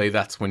 and really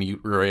that's when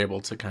you were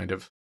able to kind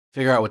of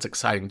figure out what's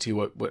exciting to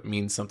you, what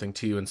means something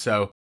to you. And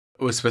so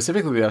it was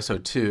specifically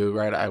episode 2,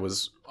 right? I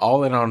was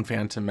all in on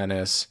Phantom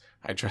Menace.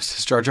 I dressed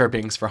as Jar Jar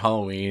Binks for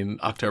Halloween,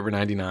 October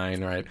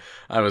 99, right?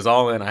 I was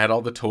all in. I had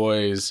all the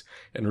toys,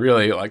 and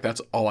really like that's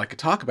all I could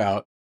talk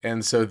about.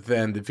 And so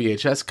then the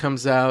VHS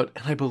comes out,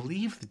 and I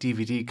believe the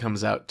DVD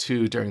comes out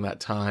too during that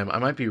time. I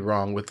might be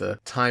wrong with the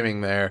timing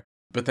there.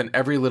 But then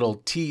every little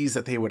tease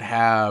that they would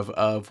have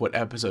of what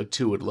episode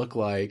 2 would look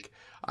like,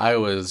 I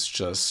was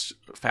just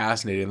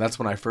fascinated. And that's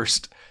when I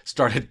first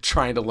started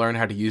trying to learn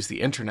how to use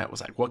the internet.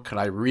 Was like, what could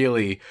I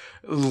really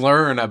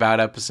learn about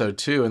episode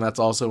 2? And that's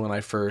also when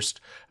I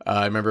first,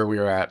 I remember we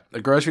were at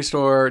a grocery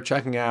store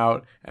checking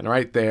out, and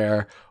right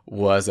there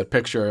was a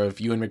picture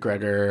of Ewan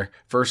McGregor,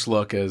 first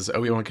look as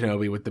Obi-Wan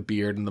Kenobi with the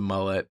beard and the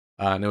mullet.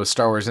 And it was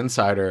Star Wars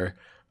Insider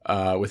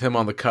with him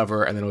on the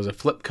cover. And then it was a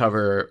flip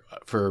cover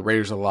for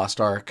Raiders of the Lost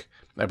Ark,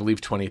 I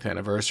believe 20th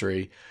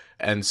anniversary.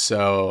 And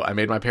so I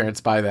made my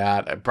parents buy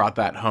that. I brought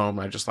that home.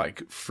 I just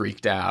like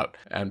freaked out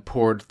and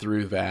poured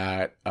through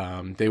that.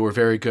 They were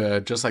very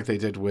good, just like they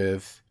did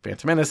with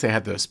Phantom Menace. They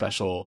had those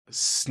special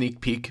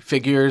sneak peek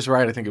figures,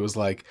 right? I think it was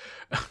like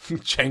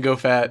Jango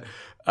Fett,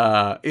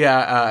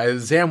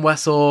 Zam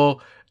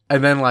Wessel,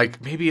 and then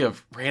like maybe a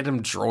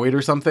random droid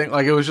or something.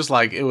 Like it was just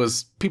like, it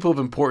was people of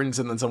importance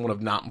and then someone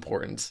of not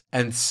importance.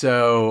 And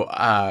so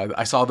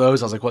I saw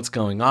those. I was like, what's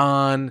going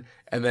on?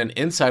 And then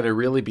Insider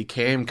really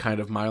became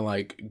kind of my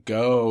like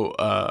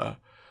go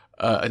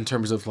in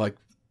terms of like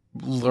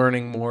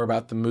learning more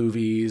about the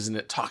movies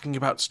and talking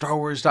about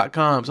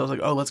StarWars.com. So I was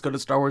like, oh, let's go to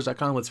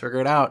StarWars.com. Let's figure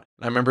it out.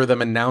 And I remember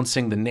them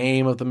announcing the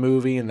name of the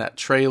movie and that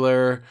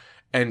trailer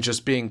and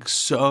just being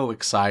so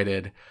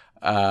excited.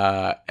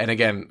 And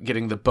again,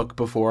 getting the book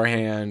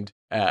beforehand,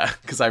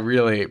 because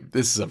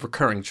this is a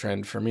recurring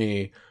trend for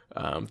me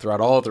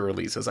throughout all of the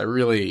releases. I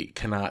really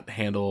cannot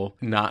handle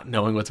not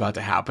knowing what's about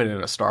to happen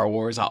in a Star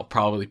Wars. I'll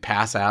probably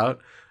pass out.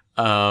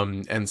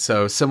 And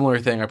so similar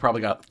thing, I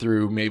probably got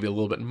through maybe a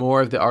little bit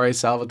more of the R.A.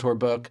 Salvatore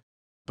book.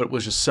 but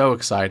was just so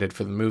excited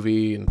for the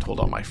movie and told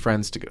all my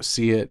friends to go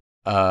see it.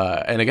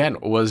 And again,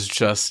 was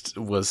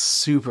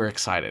super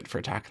excited for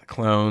Attack of the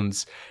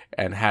Clones,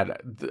 and had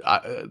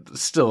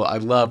I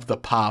love the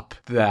pop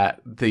that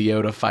the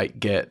Yoda fight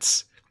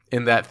gets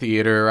in that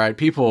theater, right?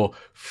 People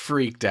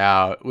freaked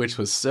out, which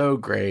was so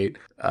great.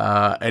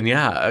 And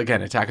yeah,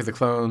 again, Attack of the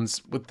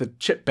Clones with the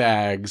chip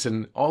bags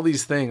and all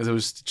these things. It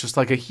was just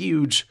like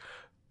it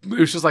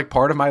was just like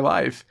part of my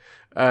life.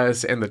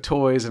 And the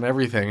toys and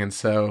everything. And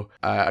so,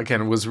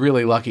 again, was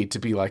really lucky to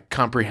be like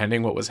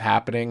comprehending what was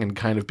happening and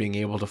kind of being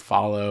able to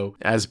follow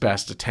as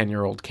best a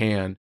 10-year-old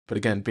can. But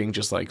again, being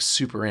just like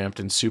super amped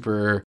and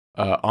super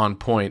on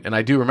point. And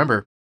I do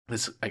remember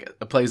this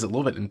plays a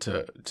little bit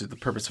into the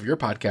purpose of your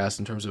podcast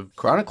in terms of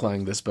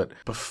chronicling this, but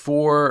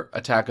before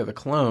Attack of the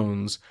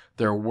Clones,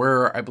 there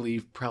were, I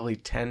believe, probably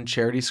 10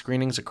 charity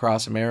screenings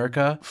across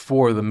America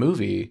for the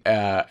movie,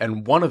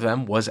 and one of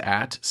them was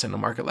at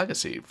Cinemarket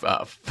Legacy,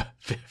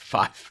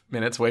 5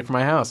 minutes away from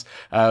my house.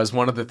 It was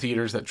one of the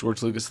theaters that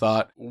George Lucas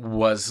thought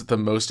was the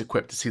most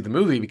equipped to see the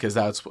movie, because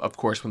that's, of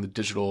course, when the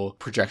digital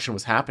projection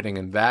was happening,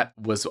 and that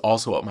was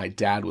also what my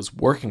dad was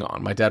working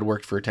on. My dad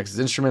worked for Texas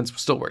Instruments,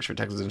 still works for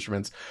Texas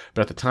Instruments,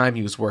 but at the time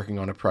he was working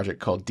on a project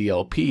called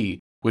DLP,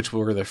 which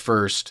were the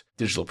first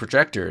digital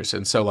projectors.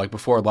 And so, like,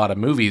 before a lot of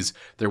movies,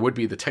 there would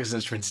be the Texas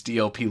Instruments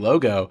DLP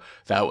logo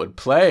that would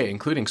play,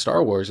 including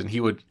Star Wars, and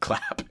he would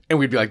clap, and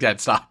we'd be like, Dad,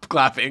 stop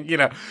clapping, you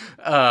know.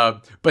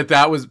 But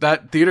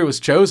that theater was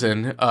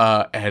chosen,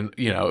 and,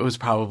 you know, it was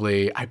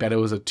probably, I bet it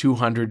was a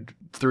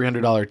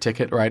 $300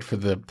 ticket, right, for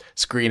the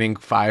screening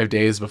 5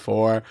 days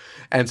before.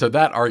 And so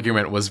that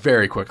argument was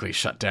very quickly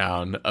shut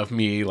down of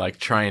me like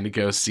trying to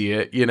go see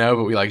it, you know,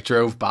 but we like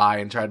drove by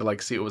and tried to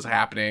like see what was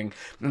happening.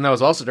 And that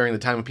was also during the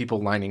time of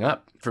people lining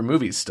up for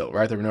movies still,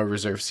 right? There were no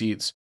reserved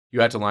seats.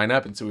 You had to line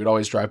up. And so we'd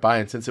always drive by.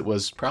 And since it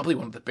was probably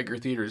one of the bigger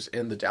theaters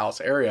in the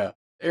Dallas area,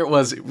 it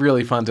was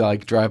really fun to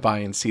like drive by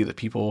and see the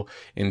people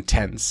in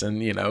tents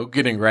and, you know,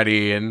 getting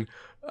ready, and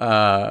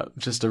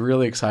just a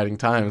really exciting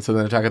time. So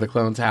then Attack of the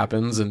Clones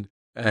happens, and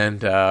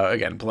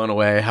again, blown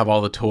away, have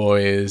all the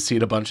toys, see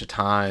it a bunch of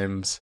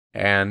times.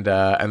 And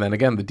then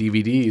again, the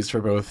DVDs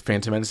for both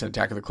Phantom Menace and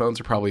Attack of the Clones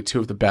are probably two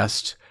of the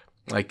best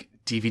like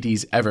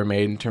DVDs ever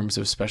made in terms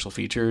of special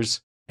features,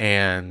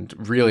 and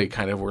really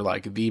kind of were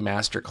like the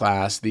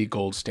masterclass, the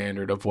gold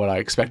standard of what I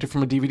expected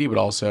from a DVD, but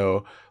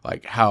also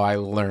like how I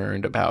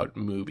learned about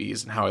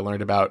movies and how I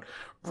learned about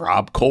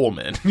Rob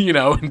Coleman, you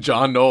know, and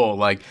John Knoll,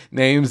 like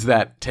names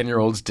that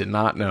 10-year-olds did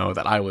not know,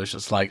 that I was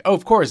just like, oh,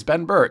 of course,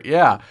 Ben Burtt,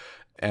 yeah.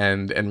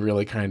 And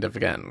really kind of,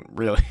 again,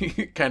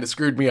 really kind of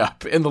screwed me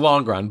up in the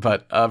long run,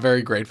 but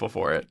very grateful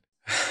for it.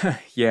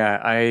 Yeah,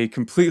 I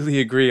completely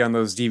agree on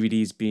those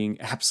DVDs being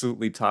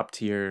absolutely top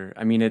tier.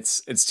 I mean,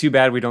 it's too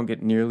bad we don't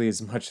get nearly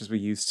as much as we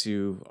used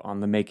to on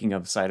the making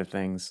of side of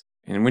things.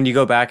 And when you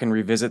go back and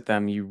revisit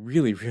them, you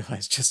really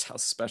realize just how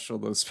special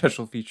those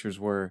special features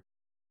were.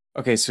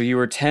 Okay, so you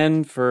were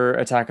 10 for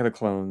Attack of the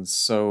Clones,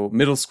 so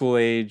middle school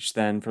age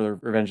then for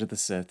Revenge of the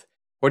Sith.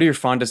 What are your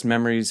fondest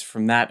memories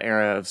from that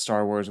era of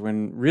Star Wars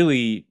when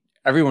really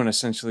everyone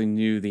essentially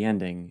knew the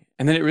ending?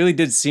 And then it really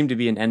did seem to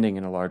be an ending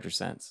in a larger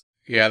sense.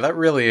 Yeah, that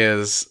really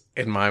is,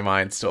 in my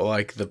mind, still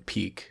like the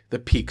peak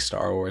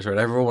Star Wars, right?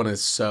 Everyone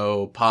is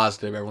so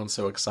positive, everyone's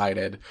so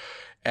excited.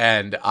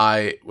 And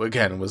I,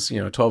 again, was,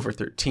 12 or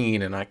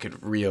 13, and I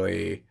could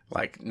really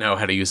know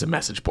how to use a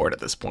message board at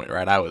this point,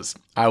 right?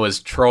 I was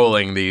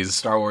trolling these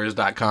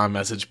StarWars.com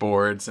message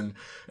boards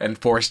and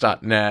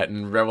Force.net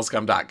and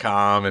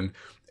Rebelscum.com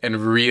and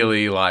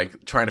really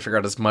trying to figure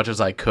out as much as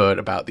I could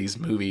about these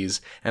movies.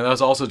 And that was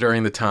also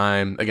during the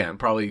time, again,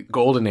 probably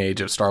golden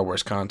age of Star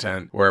Wars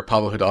content, where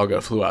Pablo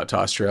Hidalgo flew out to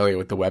Australia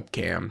with the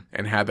webcam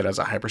and had that as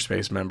a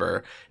hyperspace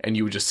member. And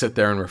you would just sit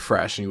there and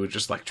refresh, and you would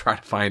just try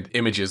to find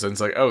images. And it's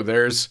like, oh,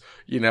 there's,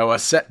 a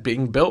set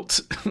being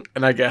built.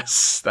 And I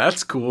guess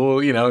that's cool,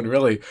 and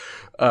really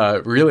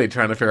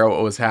trying to figure out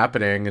what was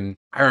happening. And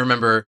I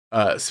remember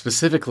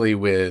specifically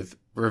with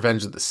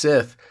Revenge of the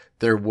Sith,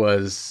 there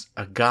was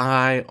a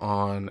guy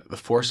on the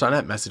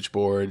Force.net message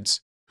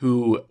boards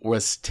who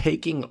was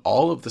taking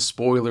all of the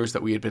spoilers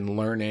that we had been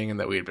learning and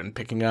that we had been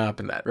picking up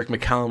and that Rick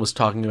McCallum was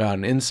talking about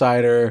in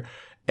Insider,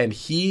 and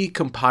he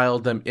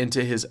compiled them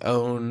into his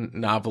own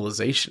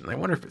novelization. I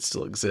wonder if it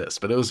still exists,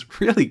 but it was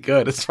really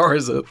good as far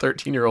as a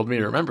 13-year-old me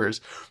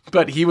remembers.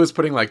 But he was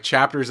putting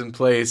chapters in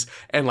place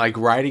and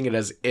writing it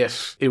as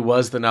if it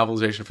was the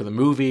novelization for the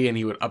movie, and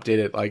he would update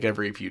it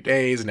every few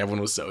days, and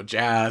everyone was so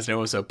jazzed, and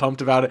everyone was so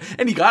pumped about it.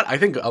 And he got, I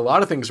think, a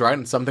lot of things right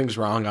and some things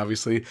wrong,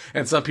 obviously.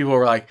 And some people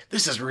were like,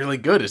 this is really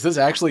good. Is this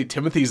actually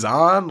Timothy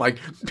Zahn?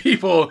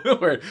 People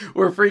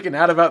were freaking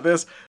out about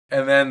this.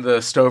 And then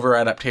the Stover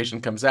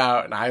adaptation comes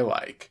out, and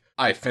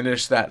I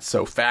finished that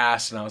so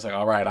fast, and I was like,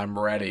 all right, I'm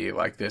ready.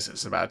 This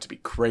is about to be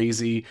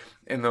crazy.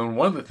 And then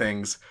one of the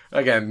things,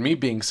 again, me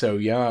being so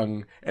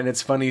young, and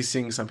it's funny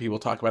seeing some people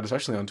talk about it,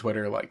 especially on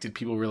Twitter, did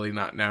people really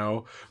not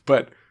know?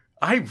 But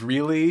I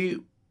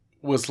really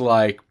was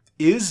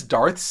is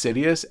Darth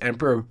Sidious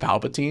Emperor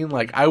Palpatine?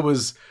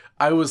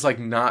 I was like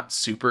not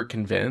super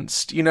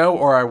convinced, you know,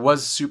 or I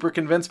was super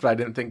convinced, but I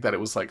didn't think that it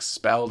was like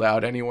spelled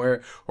out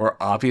anywhere or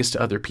obvious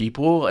to other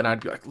people. And I'd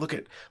be like, look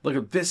at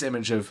this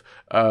image of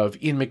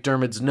Ian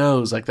McDiarmid's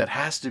nose. Like that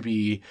has to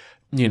be,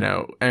 you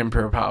know,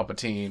 Emperor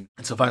Palpatine.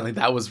 And so finally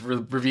that was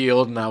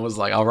revealed, and I was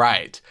like, all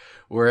right,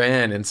 we're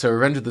in. And so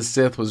Revenge of the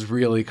Sith was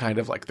really kind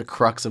of like the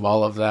crux of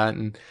all of that.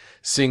 And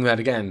seeing that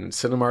again,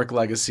 Cinemark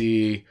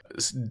Legacy,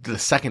 the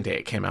second day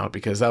it came out,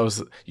 because that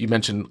was, you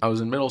mentioned I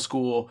was in middle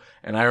school,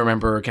 and I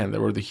remember again,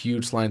 there were the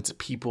huge lines of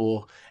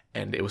people,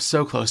 and it was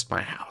so close to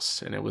my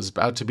house, and it was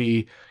about to be,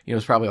 you know, it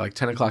was probably like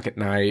 10 o'clock at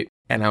night.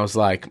 And I was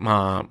like,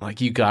 Mom,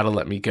 like, you gotta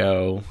let me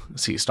go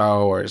see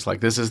Star Wars.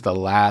 Like, this is the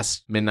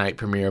last midnight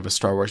premiere of a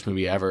Star Wars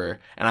movie ever.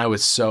 And I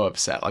was so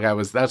upset. Like,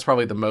 that's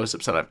probably the most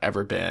upset I've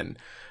ever been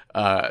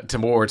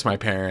to my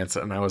parents.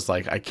 And I was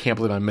like, I can't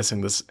believe I'm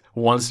missing this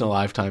once in a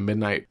lifetime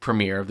midnight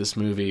premiere of this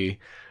movie.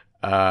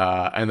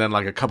 And then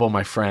like a couple of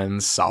my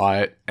friends saw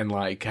it and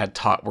like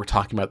were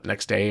talking about it the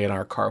next day in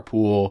our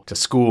carpool to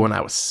school, and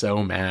I was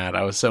so mad.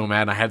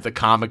 I had the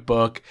comic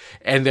book,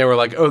 and they were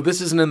like, oh,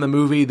 this isn't in the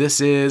movie, this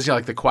is, you know,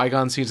 like the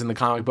Qui-Gon scenes in the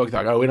comic book.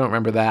 They're like, oh, we don't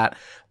remember that.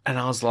 And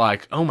I was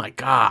like, oh my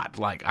God,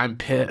 like, I'm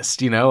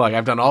pissed, you know, like,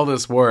 I've done all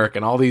this work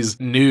and all these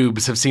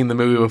noobs have seen the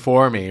movie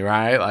before me,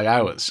 right? Like,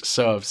 I was just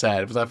so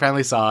upset because I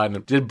finally saw it and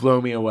it did blow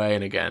me away.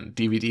 And again,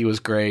 DVD was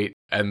great.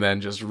 And then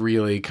just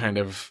really kind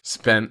of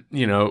spent,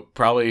 you know,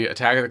 probably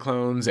Attack of the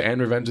Clones and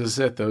Revenge of the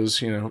Sith,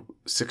 those, you know,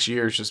 6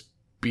 years just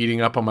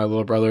beating up on my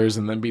little brothers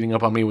and then beating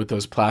up on me with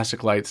those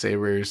plastic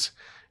lightsabers.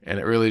 And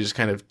it really just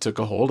kind of took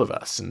a hold of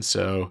us. And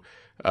so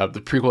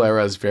the prequel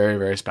era is very,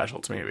 very special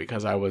to me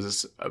because I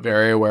was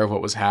very aware of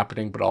what was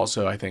happening, but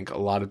also I think a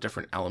lot of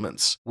different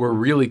elements were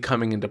really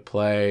coming into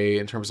play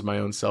in terms of my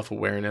own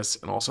self-awareness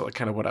and also like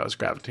kind of what I was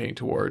gravitating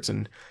towards.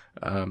 And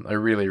I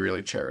really,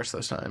 really cherish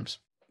those times.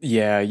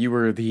 Yeah, you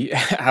were the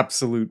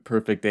absolute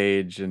perfect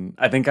age, and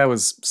I think I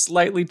was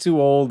slightly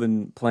too old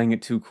and playing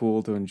it too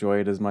cool to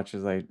enjoy it as much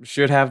as I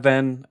should have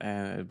been,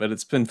 but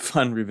it's been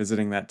fun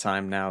revisiting that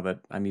time now that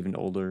I'm even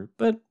older,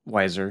 but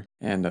wiser,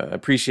 and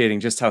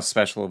appreciating just how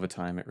special of a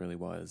time it really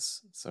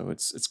was. So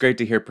it's great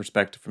to hear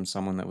perspective from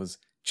someone that was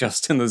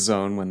just in the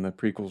zone when the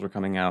prequels were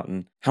coming out,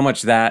 and how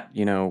much that,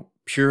 you know,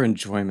 pure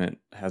enjoyment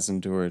has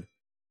endured.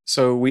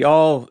 So we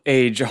all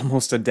age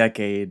almost a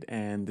decade,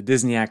 and the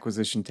Disney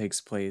acquisition takes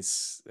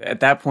place. At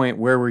that point,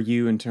 where were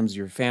you in terms of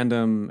your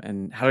fandom,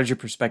 and how did your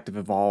perspective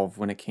evolve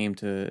when it came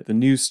to the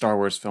new Star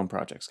Wars film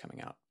projects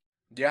coming out?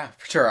 Yeah,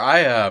 for sure.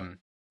 I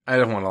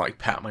don't want to like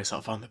pat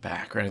myself on the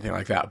back or anything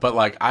like that, but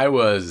like I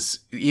was,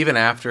 even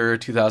after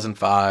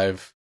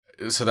 2005,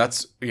 so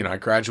that's, you know, I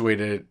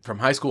graduated from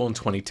high school in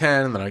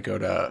 2010, and then I go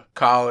to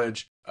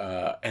college,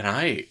 and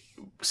I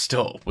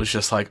still was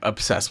just like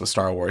obsessed with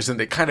Star Wars, and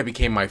it kind of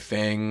became my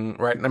thing,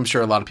 right? And I'm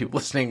sure a lot of people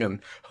listening and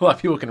a lot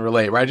of people can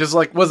relate, right? Just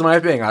like was my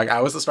thing. Like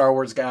I was a Star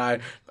Wars guy.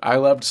 I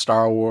loved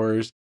Star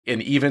Wars.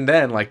 And even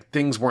then, like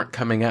things weren't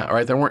coming out,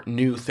 right? There weren't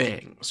new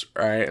things,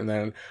 right? And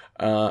then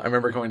I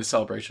remember going to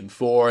Celebration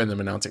 4 and them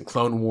announcing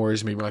Clone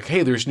Wars, and being like,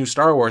 hey, there's new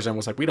Star Wars. And I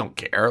was like, we don't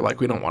care. Like,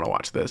 we don't want to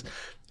watch this.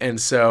 And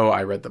so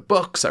I read the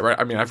books. I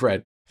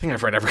think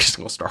I've read every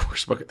single Star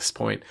Wars book at this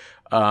point.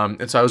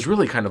 And so I was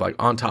really kind of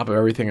like on top of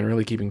everything and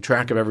really keeping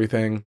track of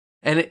everything.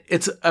 And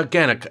it's,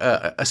 again,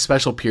 a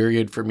special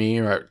period for me,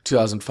 right?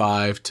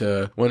 2005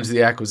 to, when's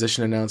the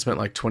acquisition announcement?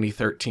 Like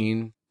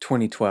 2013?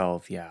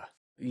 2012, yeah.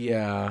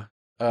 Yeah.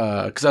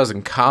 Because I was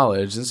in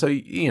college. And so,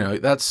 you know,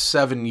 that's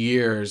 7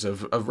 years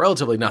of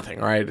relatively nothing,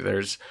 right?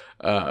 There's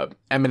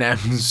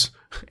M&M's,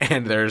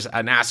 and there's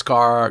a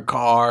NASCAR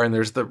car, and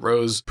there's the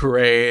Rose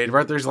Parade,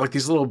 right? There's like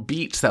these little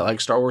beats that like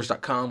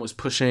StarWars.com was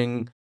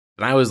pushing,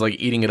 and I was like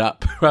eating it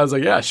up. I was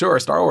like, yeah, sure,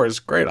 Star Wars,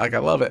 great, like I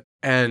love it.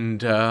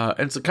 And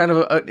it's a kind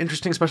of an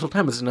interesting special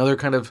time. It's another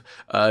kind of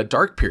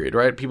dark period,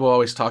 right? People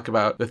always talk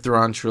about the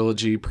Thrawn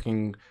trilogy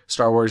bringing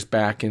Star Wars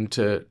back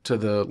into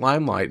the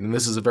limelight, and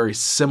this is a very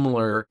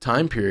similar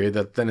time period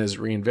that then is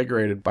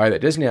reinvigorated by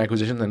that Disney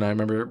acquisition. And I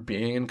remember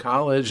being in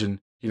college and,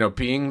 you know,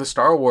 being the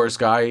Star Wars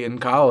guy in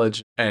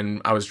college,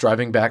 and I was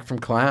driving back from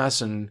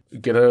class and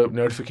get a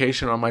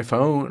notification on my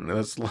phone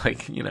that's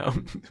like, you know,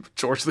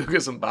 George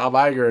Lucas and Bob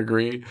Iger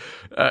agree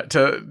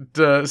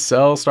to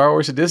sell Star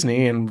Wars to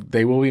Disney, and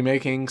they will be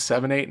making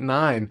 7, 8, and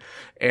 9.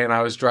 And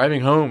I was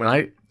driving home,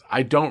 and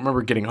I don't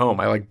remember getting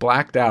home. I like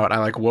blacked out. I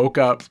like woke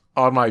up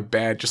on my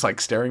bed just like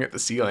staring at the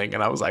ceiling,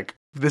 and I was like,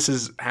 this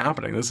is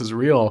happening. This is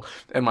real.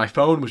 And my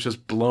phone was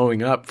just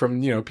blowing up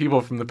from, you know,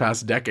 people from the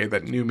past decade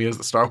that knew me as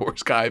the Star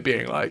Wars guy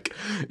being like,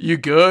 you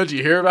good?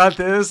 You hear about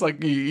this?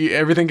 Like,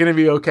 everything going to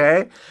be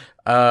okay?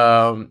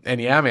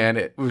 And yeah, man,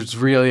 it was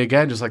really,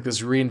 again, just like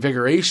this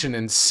reinvigoration,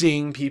 and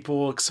seeing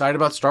people excited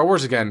about Star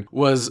Wars again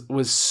was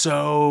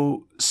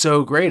so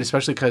great,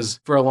 especially because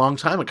for a long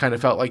time, it kind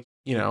of felt like,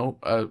 you know,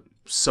 a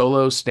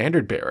solo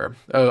standard bearer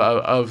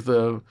of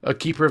a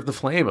keeper of the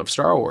flame of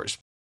Star Wars.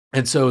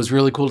 And so it was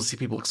really cool to see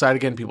people excited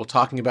again, people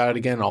talking about it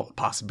again, all the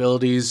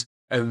possibilities.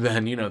 And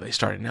then, they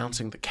start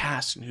announcing the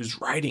cast and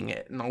who's writing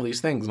it and all these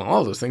things. And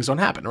all of those things don't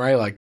happen, right?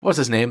 Like, what's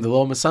his name? The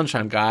Little Miss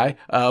Sunshine guy,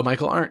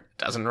 Michael Arndt,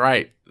 doesn't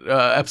write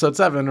episode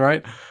 7,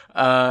 right?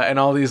 And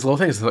all these little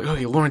things. They're like,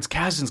 okay, Lawrence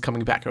Kasdan's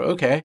coming back.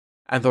 Okay.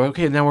 And they're like,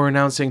 okay, now we're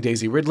announcing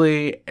Daisy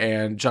Ridley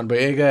and John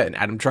Boyega and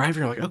Adam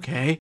Driver. You're like,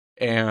 okay.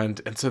 And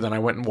so then I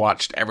went and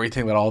watched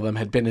everything that all of them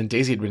had been in.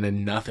 Daisy had been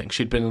in nothing.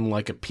 She'd been in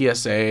like a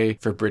PSA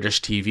for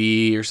British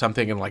TV or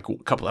something, and like a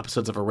couple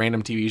episodes of a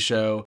random TV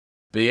show.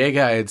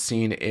 Boyega I had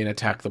seen in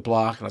Attack the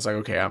Block, and I was like,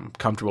 okay, I'm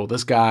comfortable with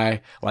this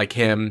guy, like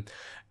him.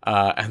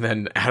 And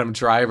then Adam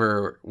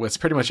Driver was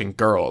pretty much in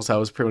Girls. That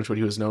was pretty much what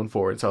he was known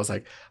for. And so I was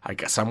like, I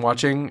guess I'm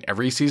watching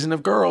every season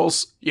of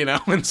Girls,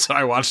 And so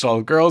I watched all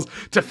of Girls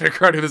to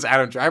figure out who this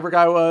Adam Driver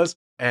guy was.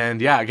 And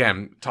yeah,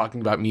 again,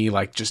 talking about me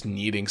like just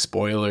needing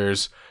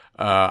spoilers.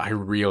 I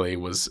really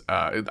was,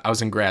 I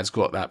was in grad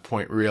school at that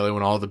point, really,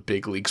 when all the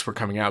big leaks were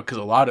coming out, because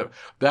a lot of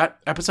that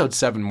episode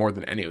 7, more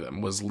than any of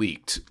them, was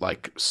leaked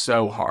like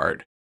so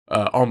hard,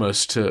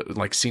 almost to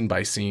like scene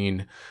by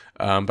scene.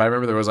 But I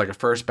remember there was like a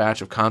first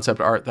batch of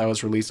concept art that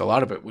was released, a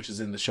lot of it, which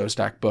is in the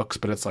Showstack books,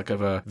 but it's like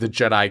the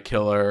Jedi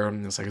killer.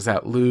 And it's like, is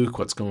that Luke?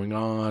 What's going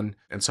on?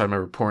 And so I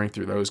remember pouring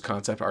through those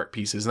concept art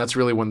pieces. And that's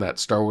really when that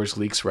Star Wars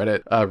Leaks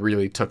Reddit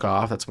really took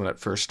off. That's when it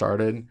first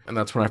started. And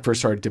that's when I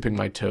first started dipping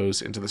my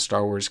toes into the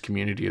Star Wars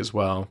community as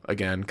well,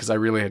 again, because I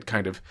really had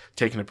kind of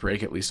taken a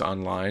break, at least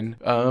online,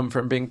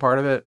 from being part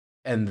of it.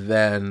 And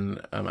then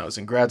I was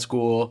in grad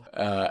school,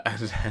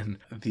 and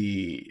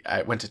then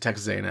I went to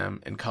Texas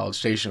A&M in College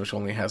Station, which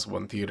only has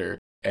one theater,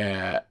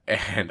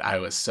 and I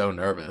was so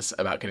nervous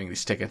about getting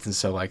these tickets. And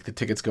so like the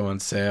tickets go on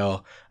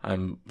sale.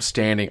 I'm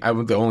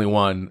the only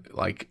one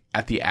like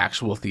at the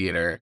actual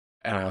theater,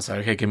 and I was like,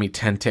 okay, give me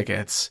 10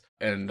 tickets.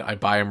 And I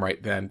buy them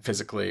right then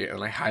physically,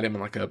 and I hide them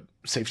in like a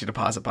safety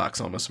deposit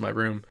box almost in my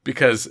room,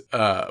 because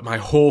my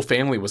whole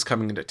family was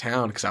coming into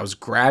town because I was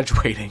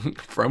graduating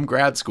from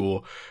grad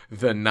school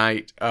the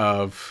night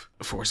of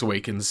Force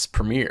Awakens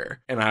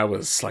premiere. And I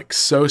was like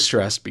so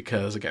stressed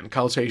because, again,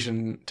 College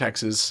Station,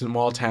 Texas,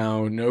 small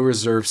town, no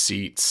reserve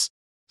seats.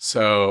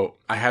 So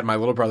I had my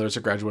little brother as a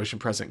graduation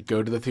present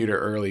go to the theater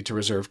early to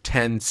reserve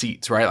 10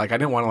 seats, right? Like I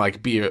didn't want to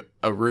like be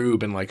a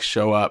rube and like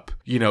show up,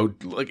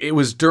 like it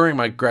was during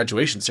my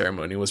graduation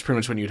ceremony. It was pretty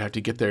much when you'd have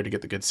to get there to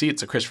get the good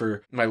seats. So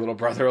Christopher, my little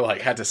brother, like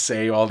had to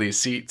save all these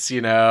seats,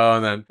 and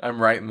then I'm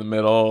right in the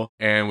middle,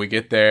 and we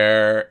get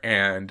there,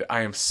 and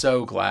I am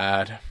so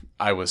glad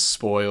I was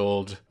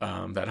spoiled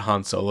that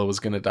Han Solo was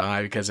going to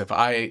die, because if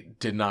I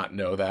did not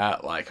know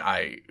that, like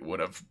I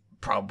would have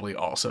probably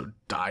also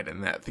died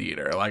in that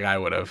theater. Like I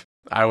would have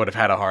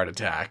had a heart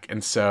attack.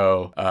 And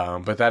so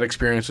but that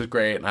experience was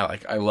great, and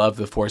I love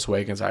The Force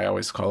Awakens. I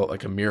always call it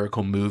like a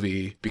miracle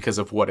movie because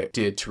of what it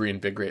did to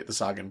reinvigorate the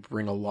saga and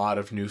bring a lot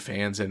of new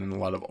fans in and a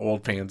lot of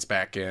old fans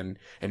back in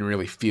and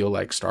really feel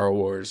like Star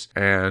Wars.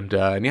 And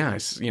yeah,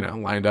 I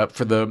lined up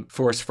for the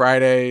Force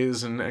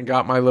Fridays and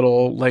got my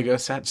little Lego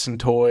sets and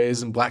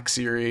toys and Black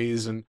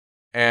Series, and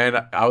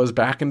I was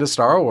back into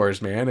Star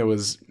Wars, man. It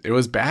was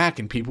back,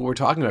 and people were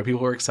talking about it.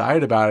 People were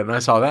excited about it. And I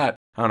saw that,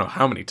 I don't know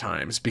how many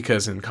times,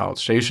 because in College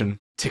Station,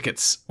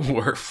 tickets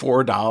were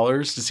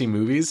 $4 to see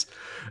movies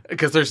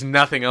because there's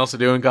nothing else to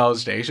do in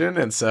College Station.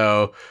 And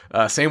so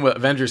same with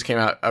Avengers came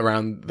out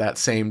around that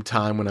same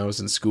time when I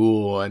was in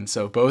school. And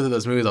so both of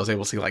those movies I was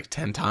able to see like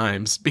 10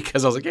 times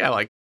because I was like, yeah,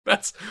 like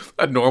that's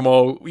a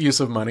normal use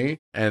of money.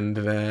 And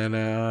then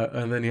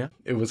yeah,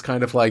 it was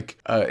kind of like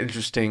an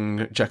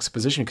interesting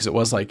juxtaposition, because it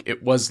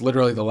was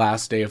literally the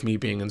last day of me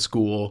being in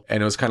school,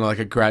 and it was kind of like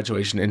a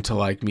graduation into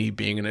like me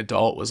being an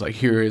adult. Was like,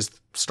 here is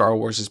Star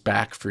Wars is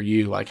back for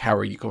you. Like, how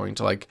are you going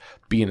to like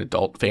be an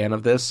adult fan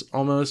of this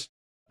almost?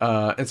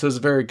 And so it's a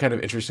very kind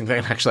of interesting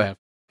thing. Actually,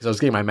 because I was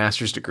getting my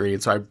master's degree,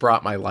 and so I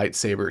brought my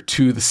lightsaber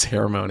to the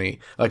ceremony,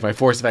 like my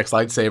Force FX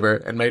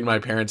lightsaber, and made my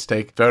parents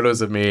take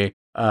photos of me.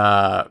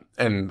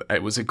 And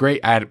it was I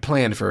had it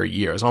planned for a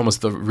year. It was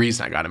almost the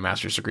reason I got a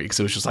master's degree, because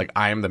it was just like,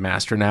 I am the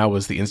master now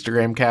was the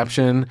Instagram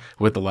caption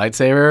with the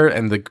lightsaber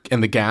and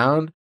the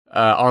gown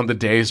on the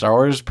day Star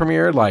Wars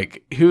premiered.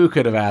 Like, who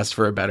could have asked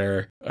for a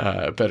better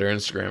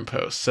Instagram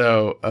post?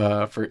 So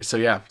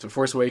yeah, The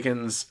Force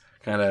Awakens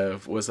kind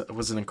of was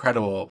an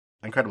incredible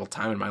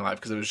time in my life,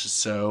 because it was just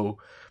so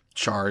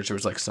charged. There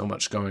was like so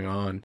much going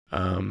on.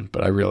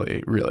 But I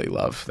really, really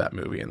love that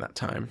movie in that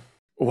time.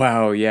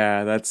 Wow,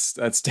 yeah,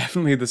 that's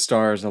definitely the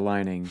stars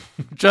aligning.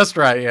 Just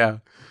right, yeah.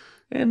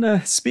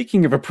 And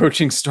speaking of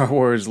approaching Star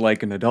Wars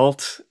like an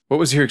adult, what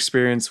was your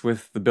experience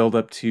with the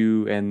build-up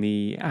to and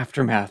the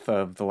aftermath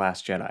of The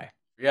Last Jedi?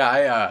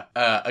 Yeah,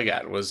 I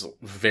again was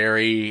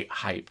very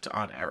hyped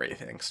on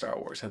everything Star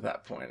Wars at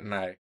that point,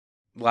 and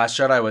Last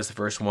Jedi was the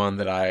first one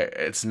that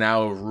it's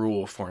now a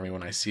rule for me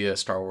when I see a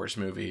Star Wars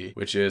movie,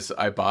 which is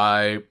I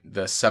buy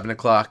the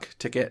 7:00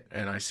 ticket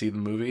and I see the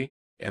movie.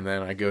 And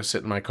then I go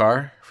sit in my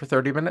car for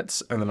 30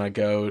 minutes, and then I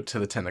go to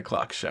the 10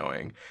 o'clock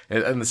showing.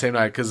 And the same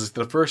night, because it's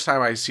the first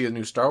time I see a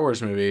new Star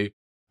Wars movie,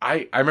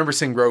 I remember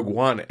seeing Rogue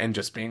One and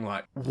just being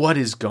like, what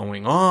is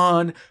going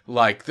on?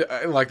 Like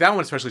that one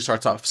especially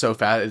starts off so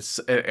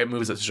fast. It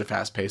moves at such a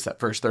fast pace that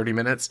first 30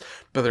 minutes.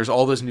 But there's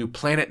all those new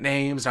planet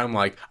names. I'm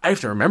like, I have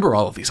to remember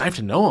all of these. I have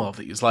to know all of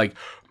these. Like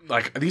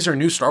these are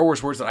new Star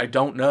Wars words that I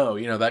don't know,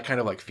 that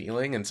kind of like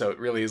feeling. And so it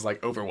really is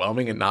like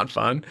overwhelming and not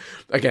fun.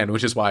 Again,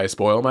 which is why I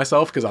spoil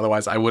myself, because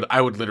otherwise I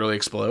would literally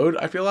explode,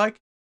 I feel like.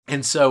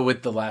 And so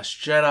with The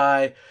Last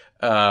Jedi,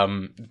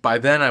 by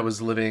then I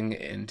was living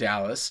in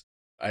Dallas.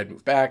 I'd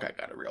moved back, I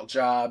got a real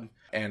job,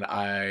 and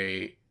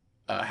I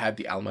had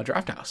the Alamo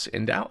Drafthouse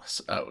in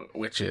Dallas,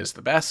 which is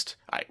the best.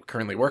 I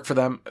currently work for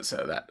them,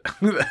 so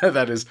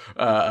that is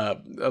a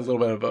little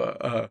bit of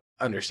a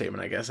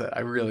understatement, I guess. I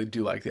really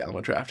do like the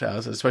Alamo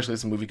Drafthouse, especially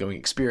as a movie-going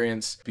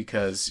experience,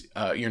 because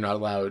you're not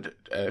allowed,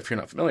 if you're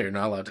not familiar, you're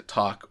not allowed to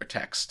talk or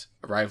text,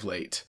 arrive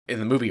late in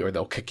the movie, or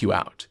they'll kick you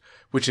out,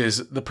 which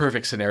is the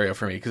perfect scenario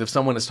for me, because if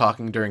someone is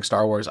talking during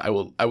Star Wars, I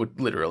would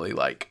literally,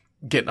 like,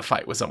 get in a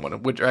fight with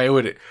someone, which I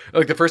would,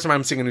 like, the first time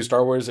I'm seeing a new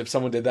Star Wars, if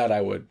someone did that,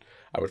 I would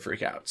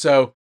freak out.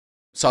 So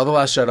saw The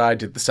Last Jedi,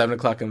 did the 7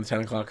 o'clock and the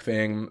 10 o'clock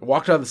thing,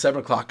 walked out of the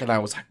 7 o'clock, and I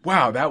was like,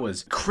 wow, that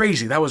was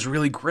crazy. That was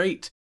really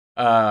great.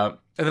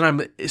 And then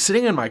I'm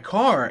sitting in my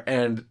car,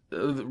 and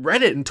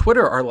Reddit and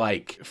Twitter are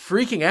like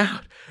freaking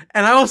out.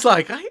 And I was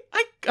like, I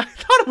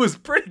thought it was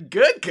pretty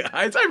good,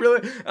 guys.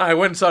 I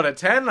went and saw it at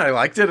 10, and I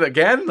liked it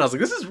again, and I was like,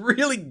 this is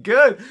really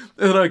good.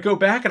 And then I go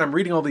back, and I'm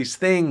reading all these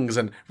things,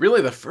 and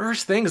really the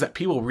first things that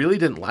people really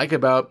didn't like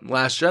about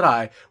Last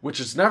Jedi, which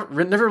is never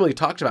really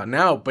talked about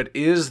now, but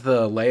is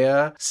the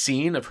Leia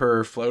scene of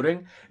her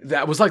floating.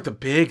 That was like the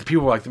big,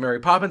 people were like the Mary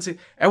Poppins scene.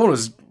 Everyone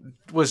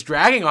was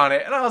dragging on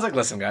it, and I was like,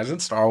 listen, guys,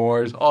 it's Star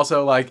Wars.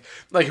 Also, like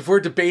if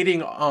we're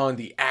debating on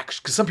the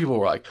action, because some people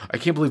were like, I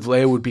can't believe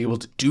Leia would be able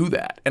to do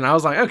that, and I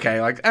was like, okay,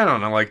 like, I don't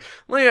know, like,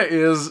 Leia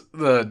is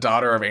the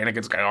daughter of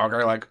Anakin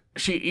Skywalker, like,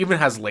 she even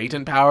has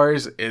latent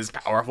powers, is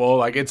powerful,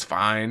 like, it's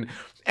fine.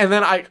 And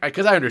then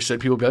because I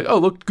understood people would be like, oh,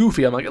 it looked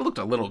goofy. I'm like, it looked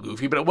a little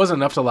goofy, but it wasn't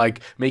enough to, like,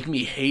 make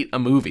me hate a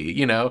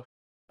movie,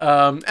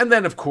 And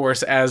then, of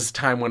course, as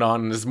time went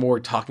on and as more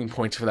talking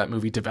points for that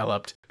movie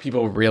developed,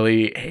 people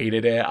really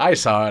hated it. I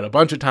saw it a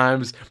bunch of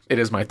times. It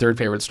is my third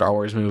favorite Star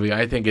Wars movie.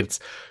 I think it's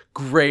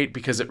great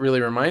because it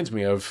really reminds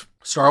me of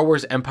Star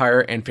Wars,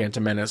 Empire, and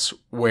Phantom Menace,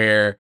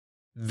 where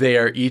they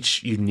are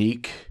each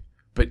unique,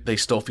 but they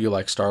still feel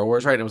like Star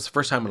Wars, right? It was the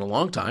first time in a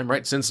long time,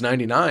 right, since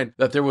 99,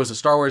 that there was a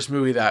Star Wars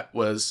movie that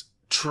was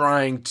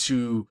trying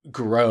to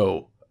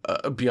grow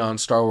beyond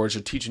Star Wars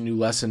or teach a new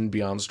lesson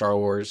beyond Star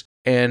Wars.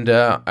 And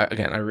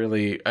again, I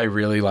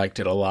really liked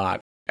it a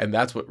lot. And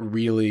that's what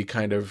really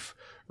kind of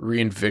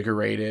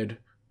reinvigorated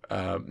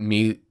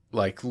me,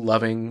 like,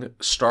 loving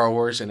Star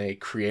Wars in a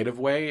creative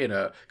way,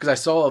 because I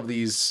saw all of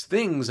these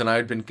things and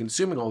I'd been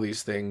consuming all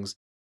these things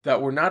that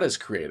were not as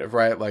creative,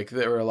 right? Like,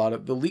 there were a lot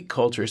of the leak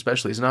culture,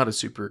 especially, is not a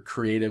super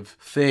creative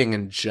thing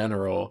in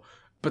general.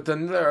 But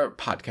then there are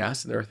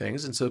podcasts and there are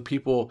things. And so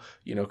people,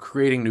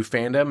 creating new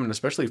fandom, and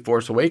especially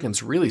Force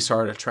Awakens, really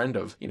started a trend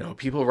of,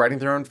 people writing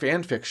their own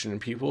fan fiction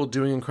and people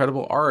doing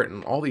incredible art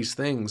and all these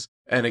things.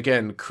 And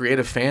again,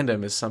 creative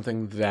fandom is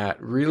something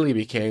that really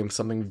became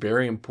something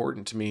very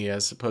important to me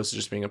as opposed to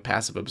just being a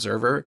passive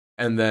observer.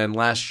 And then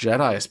Last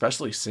Jedi,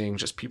 especially seeing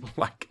just people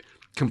like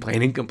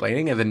complaining,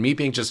 and then me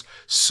being just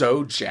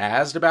so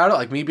jazzed about it,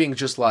 like me being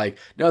just like,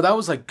 no, that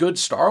was like good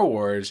Star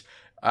Wars.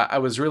 I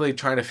was really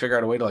trying to figure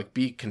out a way to like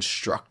be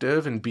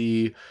constructive and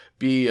be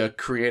a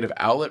creative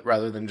outlet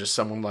rather than just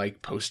someone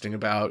like posting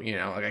about,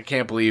 like, I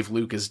can't believe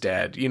Luke is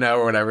dead,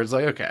 or whatever. It's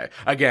like, okay,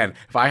 again,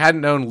 if I hadn't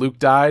known Luke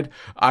died,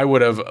 I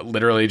would have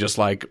literally just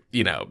like,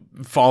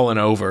 fallen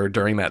over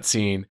during that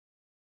scene.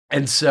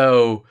 And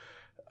so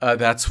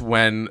that's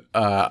when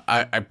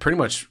I pretty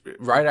much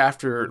right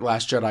after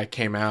Last Jedi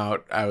came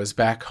out, I was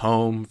back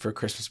home for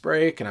Christmas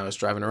break and I was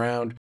driving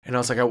around and I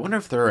was like, I wonder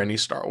if there are any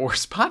Star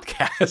Wars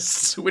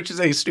podcasts, which is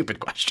a stupid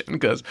question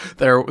because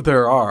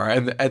there are.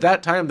 And at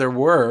that time there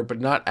were,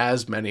 but not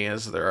as many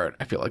as there are.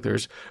 I feel like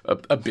there's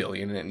a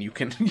billion, and you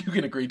can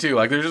agree too.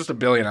 Like, there's just a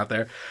billion out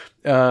there.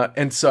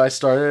 And so I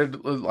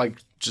started like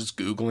just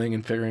Googling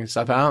and figuring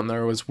stuff out. And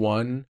there was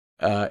one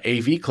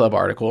AV Club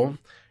article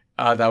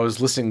that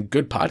was listing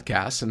good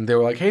podcasts, and they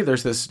were like, hey,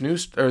 there's this new,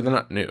 or they're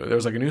not new, there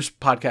was like a new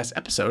podcast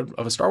episode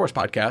of a Star Wars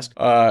podcast,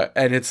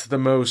 and it's the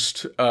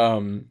most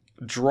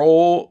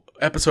droll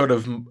episode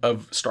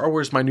of Star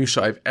Wars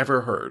Minutia I've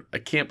ever heard. I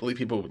can't believe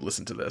people would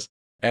listen to this.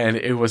 And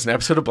it was an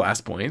episode of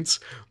Blast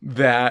Points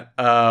that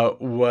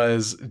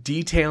was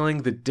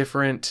detailing the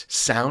different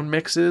sound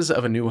mixes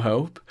of A New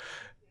Hope.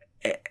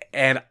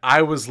 And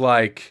I was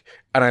like,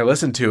 and I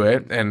listened to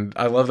it, and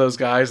I love those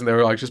guys, and they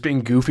were like just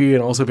being goofy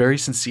and also very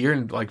sincere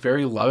and like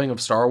very loving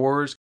of Star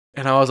Wars.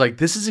 And I was like,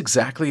 this is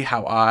exactly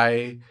how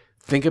I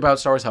think about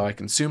Star Wars, how I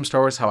consume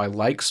Star Wars, how I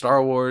like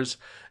Star Wars.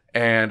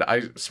 And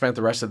I spent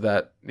the rest of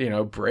that,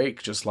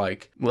 break just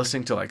like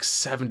listening to like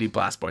 70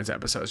 Blast Points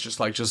episodes. It was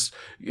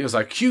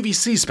like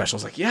QVC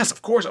specials. Like, yes,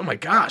 of course. Oh my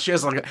gosh.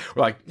 Yes. We're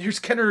like, here's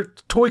Kenner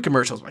toy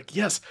commercials. I'm like,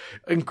 yes,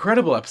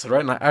 incredible episode.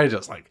 Right. And I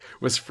just like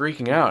was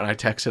freaking out.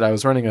 And I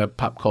was running a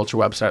pop culture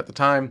website at the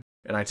time.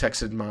 And I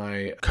texted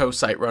my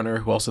co-site runner,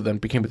 who also then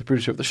became the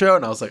producer of the show.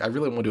 And I was like, I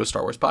really want to do a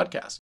Star Wars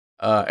podcast.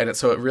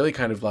 So it really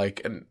kind of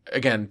like, and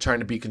again, trying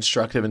to be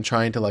constructive and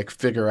trying to like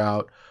figure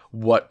out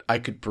what I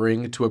could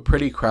bring to a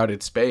pretty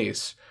crowded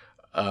space.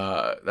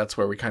 That's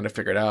where we kind of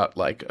figured out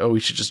like, we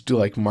should just do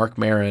like Mark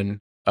Maron,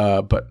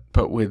 but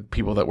with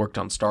people that worked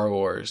on Star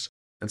Wars.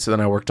 And so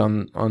then I worked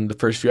on the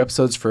first few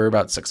episodes for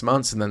about 6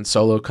 months, and then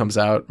Solo comes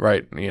out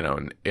right,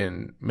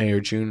 in May or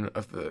June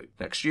of the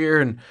next year.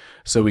 And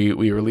so we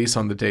release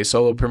on the day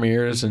Solo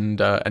premieres and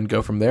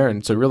go from there.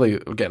 And so really,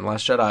 again,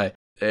 Last Jedi,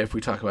 if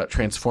we talk about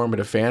transformative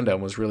fandom,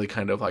 was really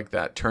kind of like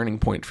that turning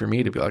point for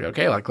me to be like,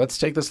 okay, like let's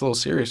take this a little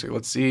seriously.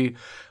 Let's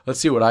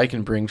see what I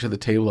can bring to the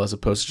table as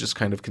opposed to just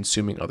kind of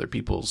consuming other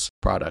people's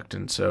product.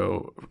 And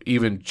so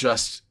even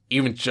just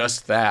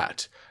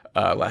that,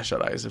 Last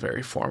Jedi is a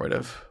very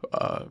formative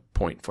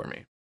point for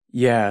me.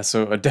 Yeah,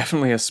 so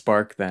definitely a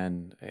spark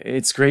then.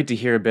 It's great to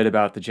hear a bit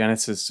about the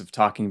genesis of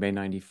Talking Bay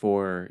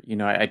 94.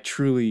 I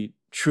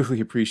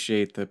truly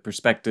appreciate the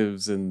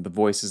perspectives and the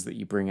voices that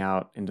you bring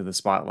out into the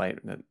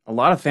spotlight that a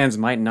lot of fans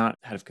might not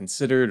have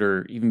considered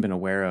or even been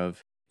aware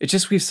of. It's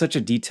just we've such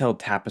a detailed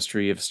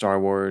tapestry of Star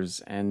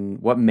Wars and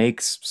what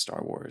makes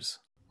Star Wars.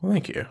 Well,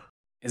 thank you.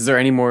 Is there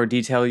any more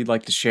detail you'd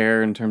like to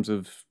share in terms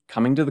of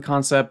coming to the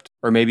concept,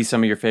 or maybe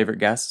some of your favorite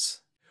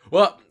guests?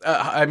 Well,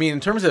 in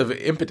terms of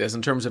impetus,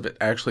 in terms of it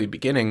actually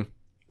beginning,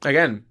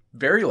 again,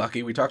 very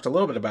lucky. We talked a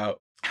little bit about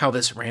how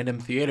this random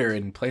theater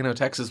in Plano,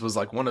 Texas was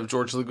like one of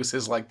George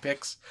Lucas's like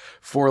picks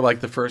for like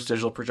the first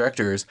digital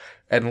projectors.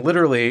 And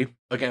literally,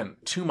 again,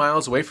 2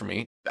 miles away from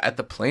me at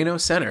the Plano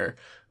Center,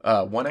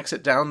 one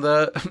exit down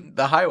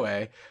the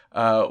highway,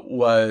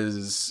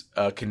 was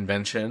a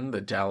convention,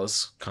 the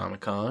Dallas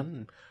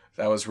Comic-Con,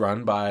 that was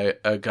run by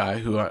a guy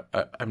who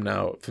I'm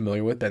now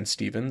familiar with, Ben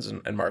Stevens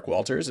and Mark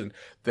Walters. And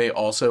they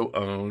also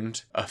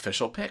owned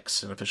Official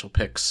Pix. And Official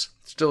Pix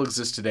still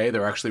exists today.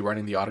 They're actually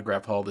running the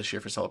Autograph Hall this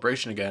year for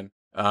Celebration again.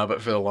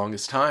 But for the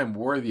longest time,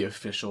 were the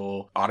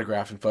official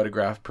autograph and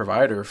photograph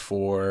provider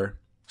for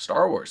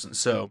Star Wars. And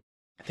so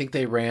I think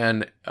they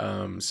ran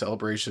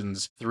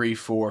Celebrations 3,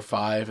 4,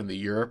 5, and the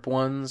Europe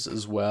ones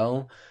as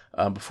well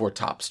before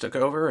Topps took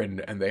over.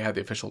 And they had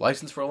the official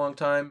license for a long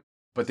time.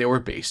 But they were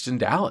based in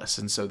Dallas.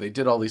 And so they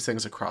did all these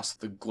things across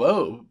the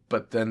globe.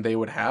 But then they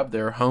would have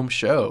their home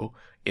show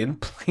in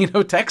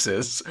Plano,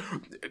 Texas,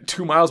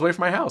 2 miles away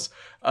from my house.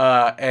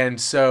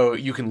 And so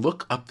you can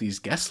look up these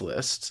guest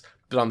lists.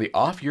 But on the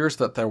off years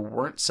that there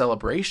weren't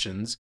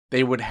celebrations,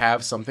 they would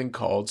have something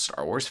called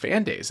Star Wars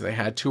Fan Days. And they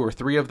had 2 or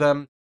 3 of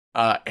them.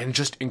 And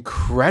just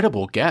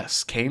incredible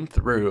guests came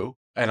through.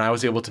 And I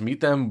was able to meet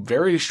them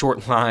very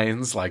short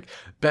lines, like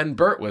Ben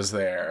Burt was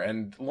there,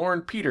 and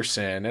Lauren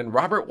Peterson, and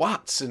Robert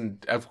Watts,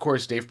 and of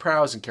course Dave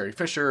Prowse and Carrie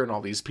Fisher, and all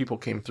these people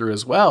came through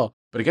as well.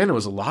 But again, it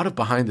was a lot of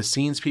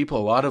behind-the-scenes people,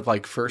 a lot of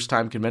like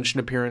first-time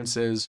convention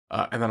appearances,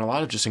 and then a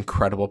lot of just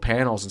incredible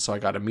panels. And so I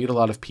got to meet a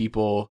lot of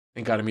people,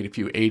 and got to meet a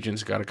few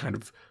agents, got to kind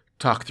of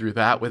talk through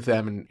that with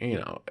them.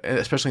 And,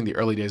 especially in the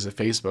early days of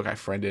Facebook, I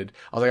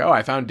was like,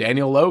 I found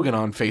Daniel Logan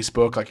on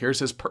Facebook. Like, here's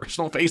his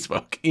personal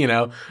Facebook,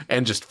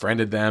 and just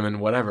friended them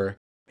and whatever.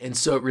 And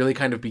so it really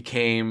kind of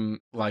became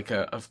like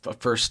a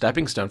first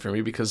stepping stone for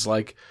me, because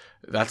like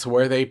that's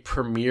where they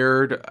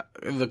premiered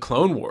the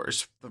Clone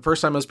Wars. The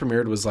first time it was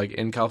premiered was like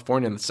in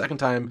California, and the second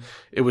time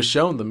it was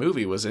shown, the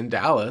movie, was in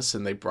Dallas,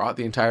 and they brought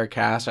the entire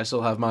cast. I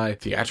still have my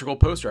theatrical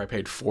poster. I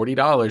paid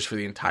 $40 for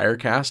the entire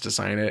cast to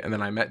sign it, and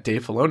then I met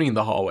Dave Filoni in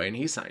the hallway, and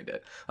he signed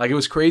it. Like, it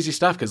was crazy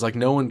stuff, because like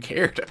no one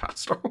cared about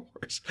Star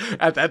Wars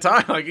at that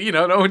time. Like,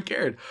 no one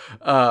cared.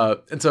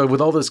 And so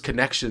with all those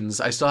connections,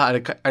 I still had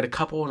a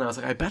couple, and I was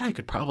like, I bet I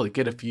could probably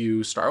get a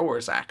few Star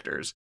Wars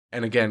actors.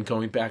 And again,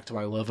 going back to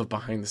my love of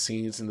behind the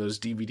scenes and those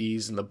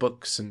DVDs and the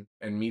books and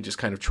me just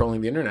kind of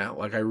trolling the internet,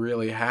 like I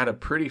really had a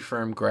pretty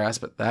firm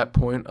grasp at that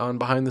point on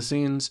behind the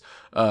scenes.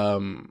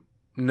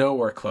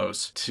 Nowhere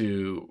close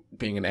to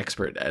being an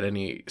expert at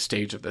any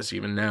stage of this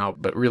even now,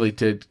 but really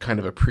did kind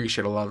of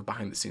appreciate a lot of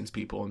behind the scenes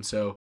people. And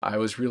so I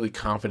was really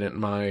confident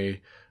in my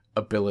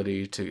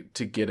ability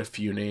to get a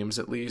few names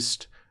at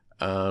least.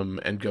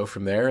 And go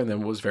from there. And then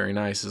what was very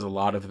nice is a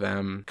lot of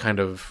them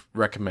kind of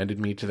recommended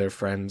me to their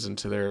friends and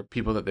to their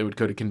people that they would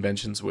go to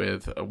conventions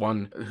with.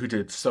 One who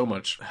did so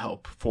much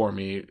help for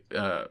me,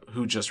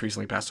 who just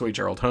recently passed away,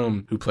 Gerald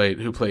Home, who played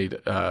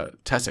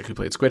Tessic, who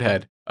played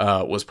Squidhead,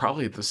 was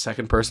probably the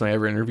second person I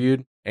ever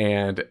interviewed.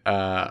 And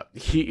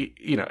he,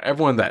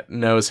 everyone that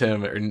knows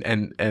him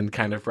and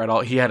kind of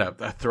read he had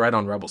a thread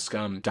on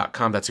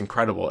rebelscum.com that's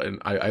incredible.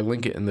 And I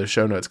link it in the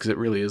show notes, because it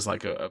really is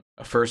like a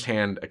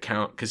firsthand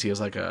account, because he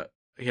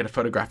had a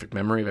photographic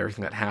memory of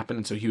everything that happened.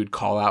 And so he would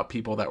call out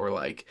people that were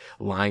like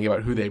lying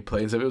about who they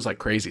played. So it was like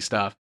crazy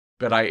stuff.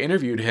 But I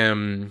interviewed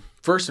him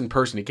first in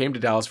person. He came to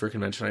Dallas for a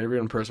convention. I interviewed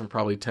him in person for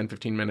probably 10,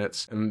 15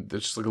 minutes. And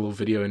there's just like a little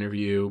video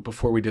interview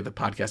before we did the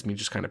podcast, me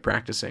just kind of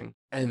practicing.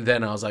 And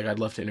then I was like, I'd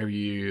love to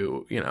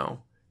interview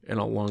you, in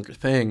a longer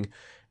thing.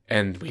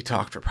 And we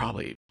talked for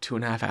probably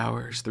 2.5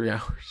 hours, 3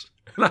 hours.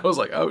 And I was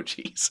like, oh,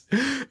 geez.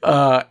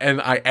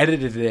 And I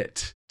edited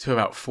it to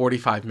about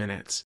 45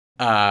 minutes.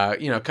 Cut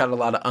a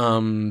lot of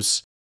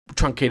ums,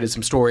 truncated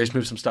some stories,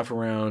 moved some stuff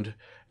around.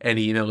 And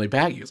he emailed me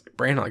back. He was like,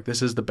 Brandon, like,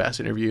 this is the best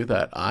interview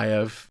that I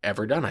have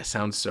ever done. I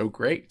sound so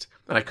great.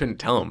 And I couldn't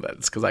tell him that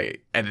it's because I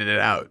edited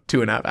out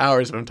 2.5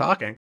 hours of him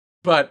talking.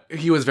 But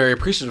he was very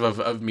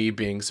appreciative of me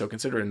being so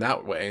considerate in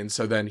that way. And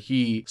so then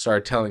he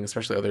started telling,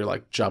 especially other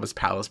like Jabba's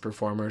Palace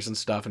performers and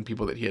stuff and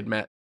people that he had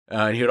met.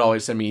 And he would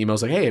always send me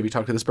emails like, hey, have you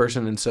talked to this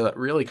person? And so that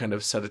really kind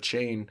of set a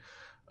chain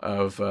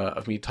of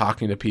me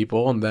talking to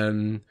people. And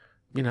then,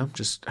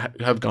 just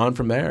have gone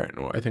from there.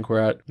 And I think we're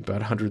at about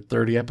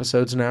 130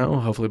 episodes now,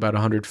 hopefully about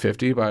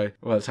 150 by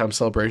the time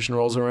Celebration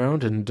rolls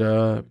around. And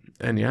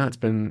yeah, it's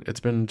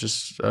been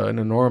just an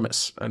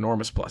enormous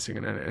blessing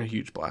and a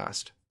huge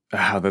blast.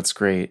 Oh, that's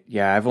great.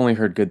 Yeah, I've only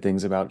heard good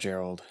things about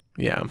Gerald.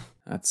 Yeah.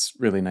 That's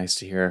really nice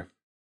to hear.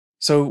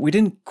 So we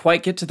didn't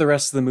quite get to the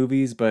rest of the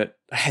movies, but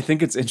I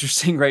think it's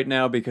interesting right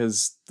now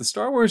because the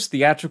Star Wars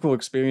theatrical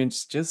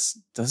experience just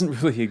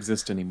doesn't really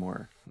exist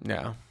anymore.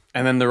 Yeah.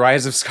 And then The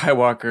Rise of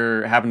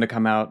Skywalker happened to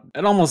come out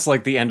at almost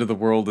like the end of the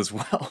world as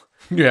well.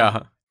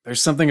 Yeah.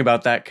 There's something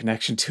about that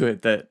connection to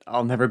it that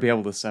I'll never be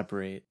able to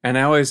separate. And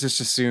I always just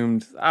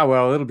assumed,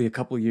 it'll be a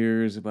couple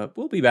years, but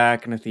we'll be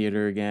back in a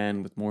theater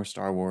again with more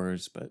Star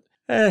Wars, but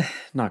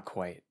not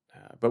quite.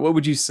 But what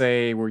would you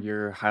say were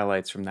your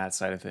highlights from that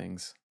side of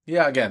things?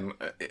 Yeah, again,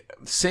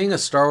 seeing a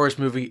Star Wars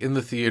movie in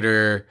the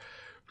theater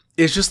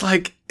is just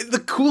like the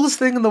coolest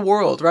thing in the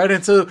world, right?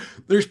 And so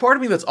there's part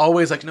of me that's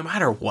always like, no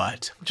matter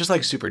what, just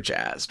like super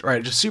jazzed,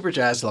 right? Just super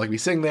jazzed to like be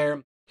sitting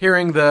there,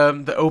 hearing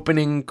the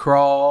opening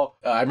crawl.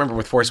 I remember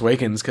with Force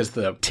Awakens, because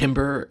the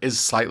timbre is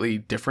slightly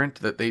different,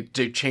 that they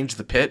changed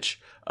the pitch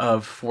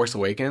of Force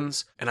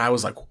Awakens, and I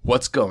was like,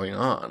 what's going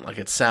on? Like,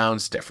 it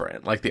sounds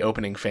different, like the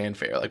opening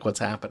fanfare, like what's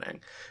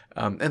happening?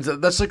 And so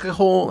that's a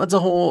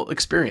whole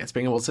experience,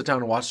 being able to sit down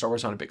and watch Star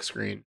Wars on a big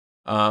screen.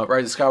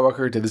 Rise of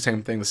Skywalker did the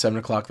same thing, the 7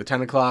 o'clock, the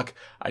 10 o'clock.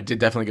 I did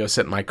definitely go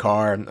sit in my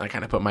car, and I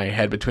kind of put my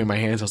head between my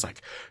hands. I was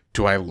like,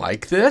 do I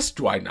like this?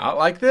 Do I not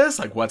like this?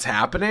 Like, what's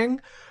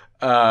happening?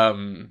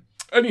 And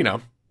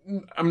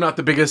I'm not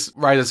the biggest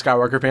Rise of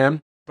Skywalker fan,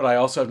 but I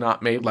also have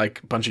not made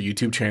like a bunch of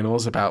YouTube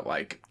channels about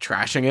like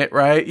trashing it,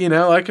 right?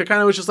 I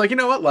kind of was just like,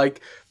 like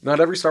not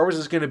every Star Wars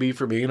is going to be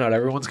for me. Not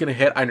everyone's going to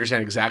hit. I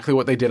understand exactly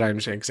what they did. I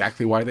understand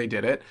exactly why they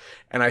did it.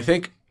 And I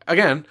think,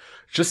 again,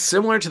 just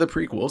similar to the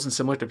prequels and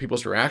similar to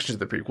people's reactions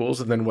to the prequels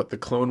and then what the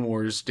Clone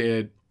Wars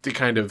did to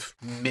kind of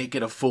make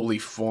it a fully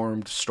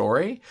formed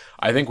story.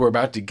 I think we're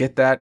about to get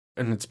that,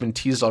 and it's been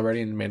teased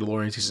already in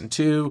Mandalorian Season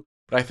 2.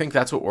 But I think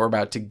that's what we're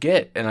about to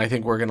get. And I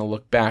think we're going to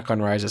look back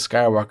on Rise of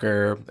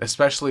Skywalker,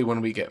 especially when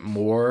we get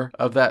more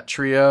of that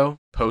trio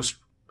post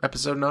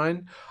Episode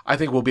 9. I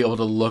think we'll be able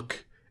to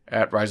look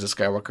at Rise of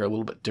Skywalker a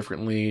little bit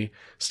differently.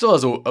 Still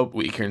as a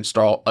weaker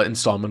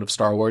installment of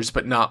Star Wars,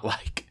 but not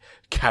like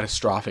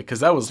catastrophic.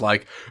 Because that was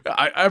like,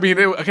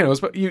 it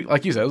was, like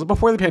you said, it was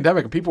before the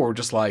pandemic, and people were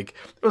just like,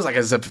 it was like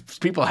as if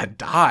people had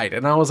died.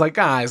 And I was like,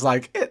 guys,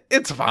 like,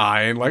 it's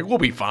fine. Like, we'll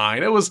be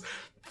fine. It was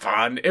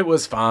fun. It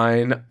was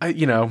fine.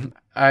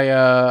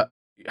 I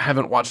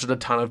haven't watched it a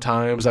ton of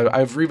times.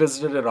 I've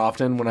revisited it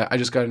often. When I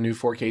just got a new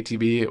 4K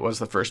TV, it was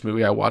the first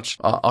movie I watched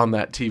on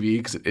that TV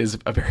because it is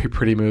a very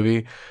pretty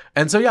movie.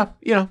 And so,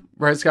 yeah,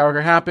 Rise of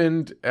Skywalker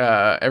happened.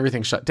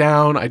 Everything shut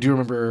down. I do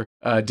remember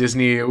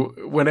Disney,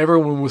 when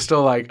everyone was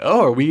still like,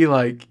 oh, are we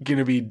like going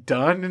to be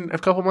done in a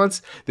couple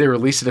months? They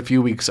released it a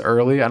few weeks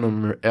early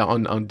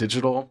on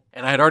digital.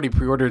 And I had already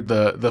pre-ordered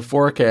the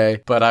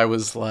 4K, but I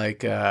was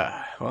like,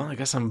 I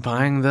guess I'm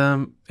buying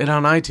it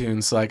on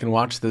iTunes so I can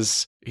watch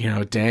this,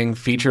 dang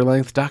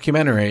feature-length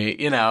documentary,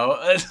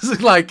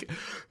 it's like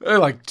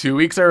 2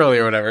 weeks early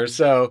or whatever.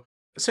 So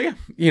yeah,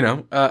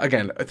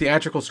 again,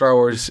 theatrical Star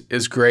Wars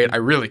is great. I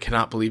really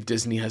cannot believe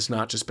Disney has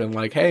not just been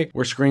like, hey,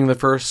 we're screening the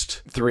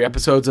first 3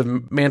 episodes of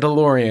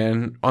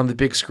Mandalorian on the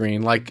big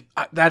screen. Like,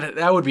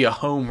 that would be a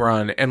home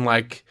run, and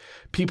like,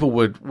 people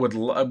would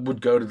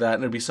go to that,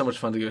 and it'd be so much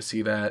fun to go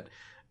see that.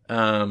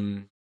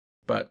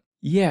 But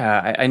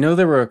yeah, I know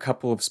there were a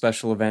couple of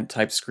special event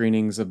type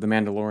screenings of The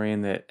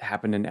Mandalorian that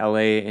happened in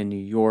LA and New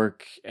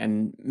York.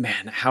 And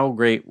man, how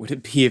great would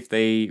it be if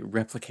they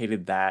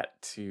replicated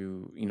that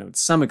to,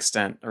 some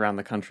extent around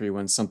the country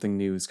when something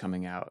new is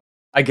coming out.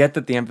 I get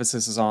that the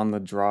emphasis is on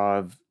the draw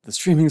of the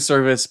streaming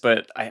service,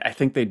 but I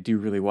think they do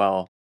really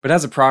well. But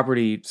as a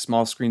property,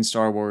 small screen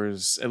Star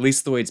Wars, at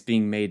least the way it's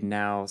being made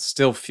now,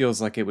 still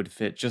feels like it would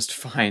fit just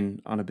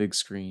fine on a big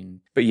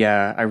screen. But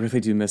yeah, I really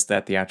do miss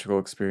that theatrical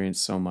experience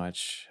so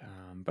much.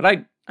 But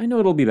I know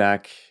it'll be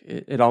back.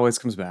 It always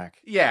comes back.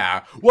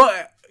 Yeah.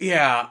 Well,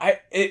 yeah.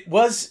 It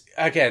was,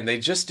 again, they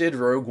just did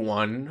Rogue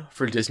One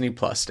for Disney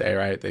Plus Day,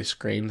 right? They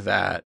screened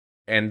that.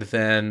 And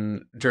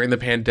then during the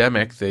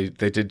pandemic, they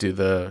did do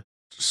the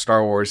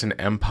Star Wars and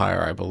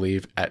Empire, I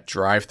believe, at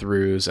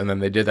drive-thrus, and then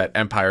they did that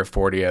Empire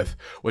 40th,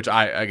 which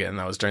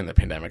that was during the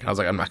pandemic. I was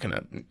like, I'm not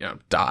gonna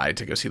die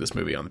to go see this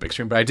movie on the big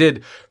screen, but I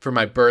did for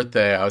my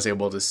birthday. I was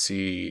able to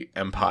see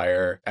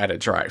Empire at a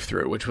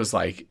drive-thru, which was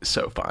like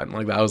so fun.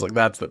 Like I was like,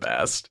 that's the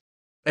best.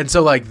 And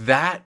so like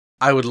that,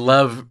 I would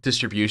love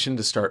distribution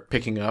to start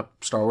picking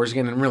up Star Wars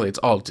again. And really, it's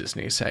all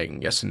Disney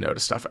saying yes and no to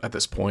stuff at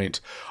this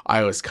point.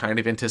 I was kind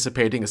of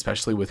anticipating,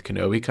 especially with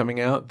Kenobi coming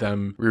out,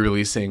 them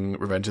re-releasing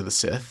Revenge of the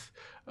Sith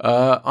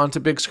onto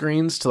big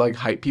screens to like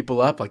hype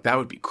people up. Like that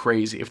would be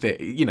crazy if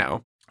they,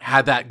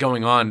 had that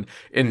going on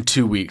in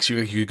 2 weeks.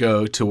 You could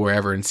go to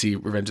wherever and see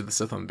Revenge of the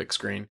Sith on the big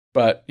screen.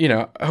 But,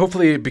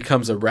 hopefully it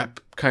becomes a rep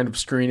kind of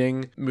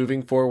screening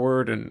moving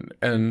forward and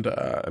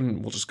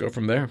we'll just go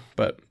from there.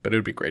 But it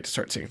would be great to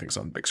start seeing things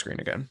on the big screen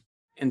again.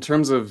 In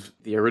terms of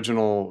the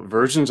original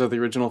versions of the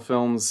original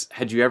films,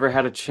 had you ever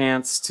had a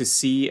chance to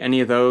see any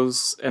of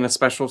those in a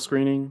special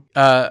screening?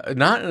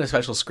 Not in a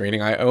special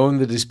screening. I own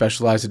the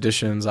despecialized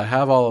editions. I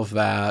have all of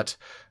that.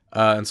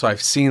 And so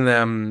I've seen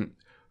them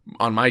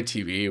on my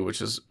TV,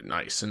 which is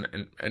nice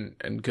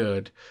and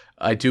good.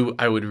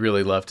 I would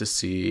really love to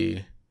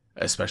see,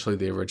 especially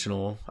the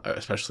original,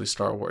 especially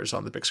Star Wars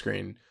on the big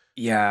screen.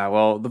 Yeah,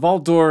 well, the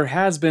vault door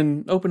has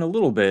been open a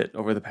little bit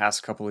over the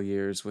past couple of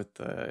years with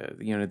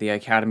the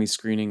Academy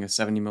screening a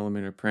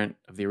 70mm print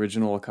of the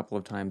original a couple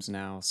of times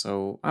now.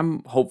 So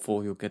I'm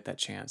hopeful you'll get that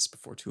chance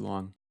before too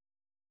long.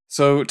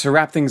 So to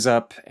wrap things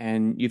up,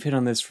 and you've hit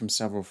on this from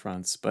several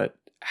fronts, but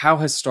how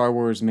has Star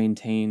Wars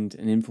maintained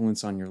an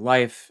influence on your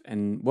life,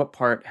 and what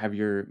part have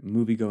your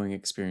movie-going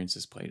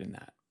experiences played in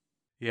that?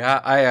 Yeah,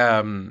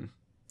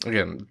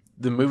 again,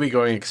 the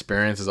movie-going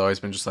experience has always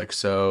been just like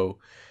so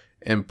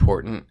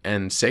important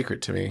and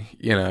sacred to me.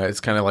 It's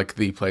kind of like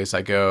the place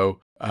I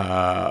go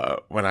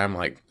when I'm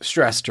like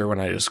stressed or when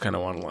I just kind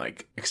of want to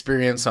like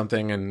experience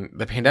something. And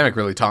the pandemic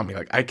really taught me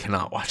like I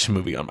cannot watch a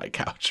movie on my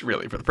couch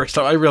really for the first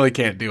time. I really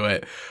can't do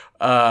it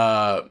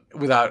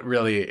without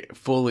really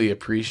fully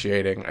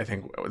appreciating. I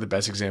think the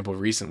best example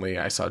recently,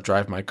 I saw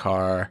Drive My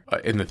Car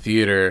in the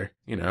theater,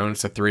 and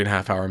it's a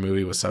 3.5 hour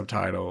movie with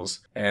subtitles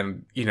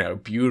and,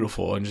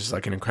 beautiful and just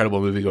like an incredible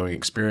movie going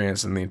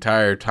experience. And the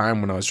entire time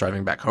when I was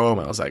driving back home,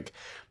 I was like,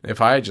 if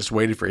I had just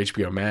waited for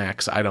HBO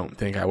Max, I don't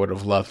think I would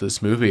have loved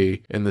this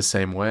movie in the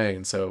same way.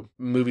 And so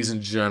movies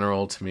in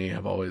general to me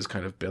have always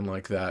kind of been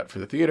like that for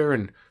the theater,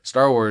 and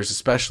Star Wars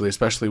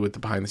especially with the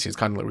behind the scenes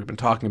content that we've been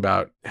talking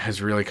about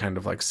has really kind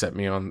of like set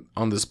me on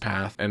this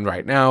path. And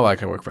right now,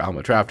 like I work for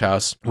Alamo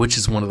Drafthouse, which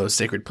is one of those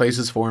sacred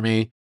places for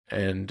me.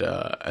 And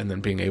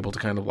then being able to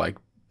kind of like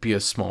be a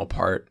small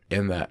part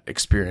in that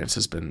experience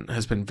has been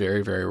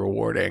very, very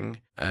rewarding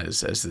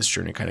as this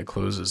journey kind of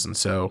closes. And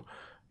so,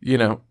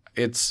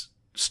 it's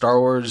Star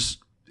Wars,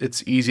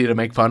 it's easy to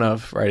make fun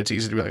of, right? It's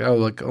easy to be like, oh,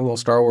 like a little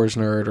Star Wars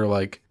nerd, or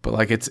like, but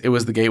like it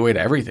was the gateway to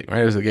everything,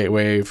 right? It was the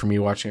gateway for me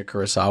watching a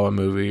Kurosawa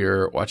movie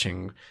or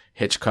watching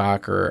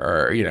Hitchcock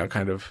or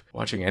kind of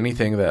watching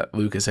anything that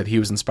Lucas said he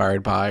was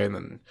inspired by, and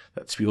then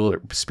that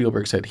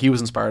Spielberg said he was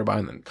inspired by,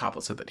 and then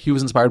Coppola said that he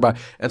was inspired by.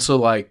 And so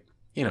like,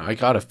 I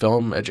got a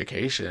film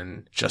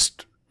education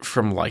just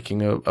from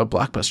liking a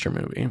blockbuster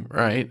movie,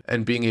 right?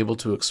 And being able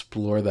to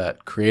explore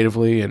that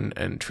creatively and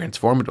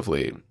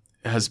transformatively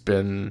has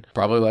been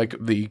probably like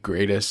the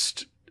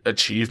greatest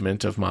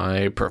achievement of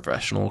my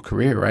professional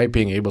career, right?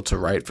 Being able to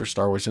write for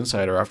Star Wars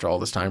Insider after all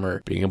this time,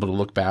 or being able to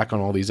look back on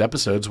all these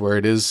episodes where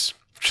it is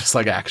just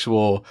like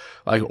actual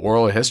like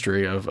oral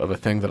history of a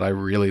thing that I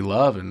really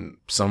love. And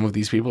some of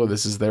these people,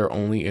 this is their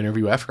only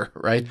interview ever,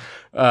 right?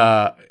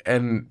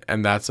 And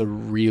that's a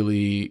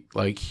really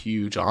like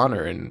huge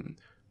honor. And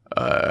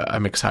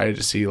I'm excited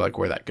to see like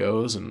where that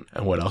goes and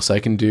what else I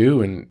can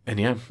do. And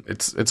yeah,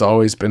 it's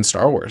always been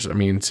Star Wars. I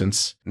mean,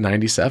 since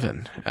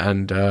 97,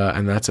 and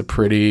that's a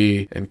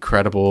pretty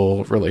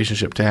incredible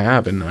relationship to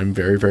have. And I'm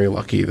very, very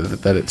lucky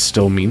that it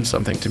still means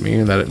something to me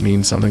and that it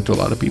means something to a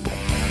lot of people.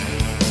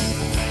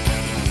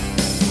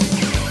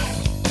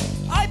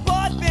 I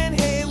bought Van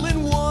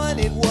Halen 1.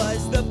 It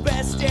was the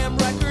best damn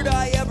record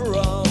I ever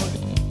owned.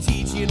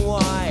 Teaching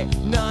why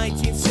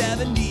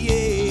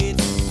 1978.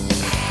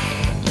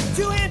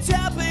 Two-hand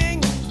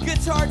tapping,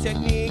 guitar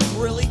technique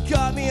really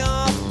caught me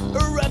off.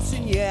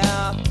 Eruption,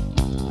 yeah.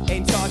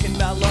 Ain't talking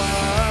about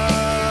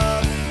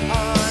love.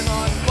 I'm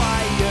on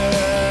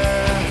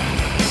fire.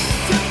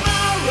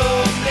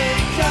 Tomorrow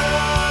may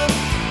come.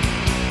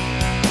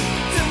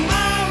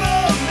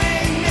 Tomorrow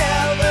may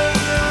never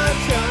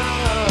come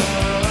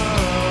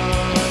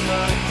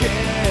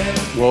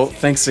again. Well,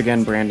 thanks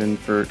again, Brandon,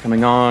 for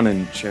coming on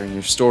and sharing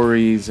your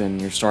stories and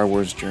your Star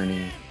Wars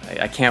journey.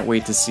 I can't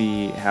wait to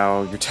see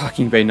how your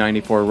Talking Bay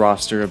 94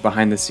 roster of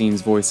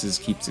behind-the-scenes voices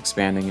keeps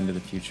expanding into the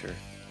future.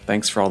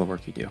 Thanks for all the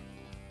work you do.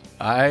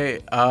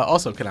 I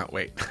also cannot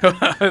wait.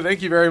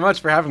 Thank you very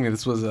much for having me.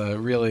 This was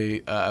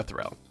really a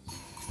thrill.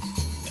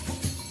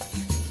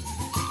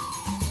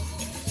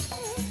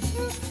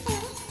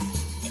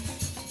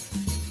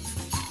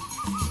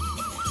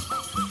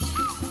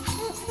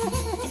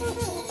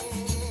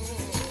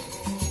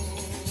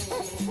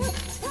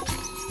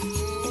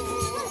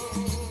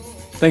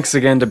 Thanks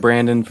again to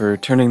Brandon for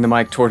turning the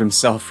mic toward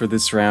himself for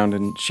this round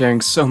and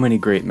sharing so many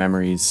great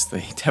memories.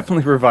 They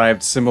definitely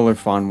revived similar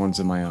fond ones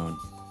of my own.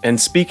 And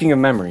speaking of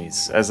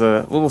memories, as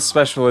a little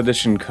special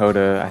edition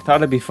coda, I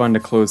thought it'd be fun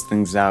to close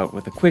things out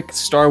with a quick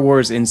Star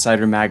Wars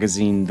Insider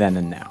magazine then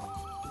and now.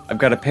 I've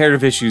got a pair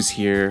of issues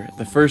here,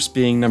 the first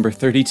being number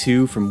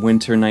 32 from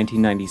winter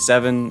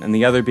 1997, and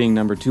the other being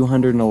number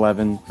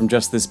 211 from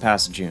just this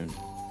past June.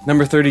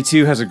 Number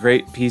 32 has a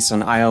great piece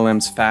on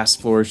ILM's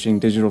fast-flourishing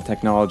digital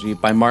technology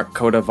by Mark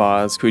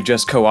Coda-Vaz, who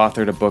just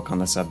co-authored a book on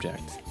the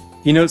subject.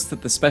 He notes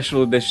that the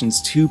special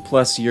edition's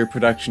 2+ year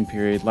production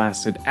period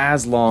lasted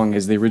as long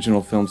as the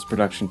original film's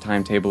production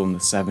timetable in the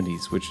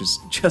 70s, which is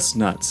just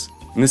nuts.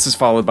 And this is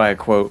followed by a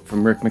quote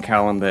from Rick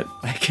McCallum that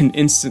I can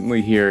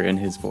instantly hear in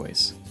his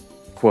voice.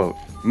 Quote,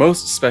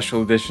 "Most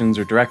special editions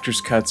or director's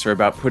cuts are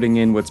about putting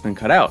in what's been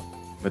cut out.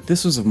 But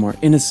this was a more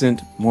innocent,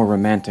 more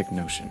romantic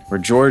notion, where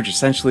George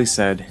essentially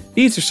said,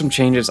 'These are some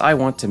changes I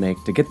want to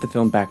make to get the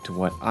film back to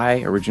what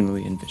I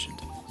originally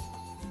envisioned.'"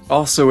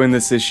 Also in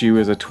this issue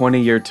is a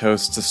 20-year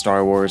toast to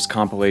Star Wars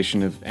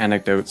compilation of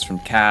anecdotes from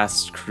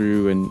cast,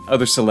 crew, and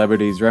other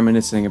celebrities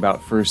reminiscing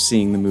about first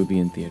seeing the movie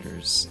in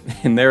theaters.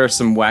 And there are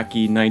some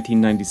wacky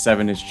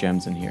 1997-ish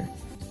gems in here.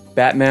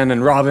 Batman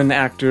and Robin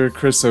actor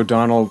Chris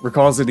O'Donnell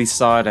recalls that he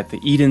saw it at the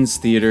Edens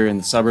Theater in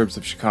the suburbs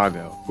of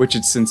Chicago, which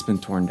had since been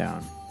torn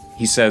down.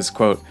 He says,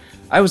 quote,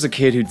 "I was a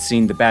kid who'd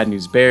seen the Bad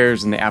News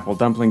Bears and the Apple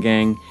Dumpling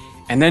Gang,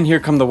 and then here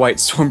come the White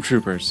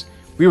Stormtroopers.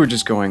 We were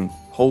just going,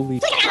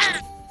 holy."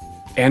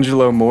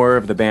 Angelo Moore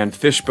of the band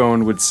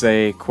Fishbone would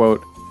say,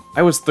 quote,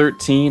 "I was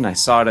 13, I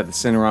saw it at the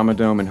Cinerama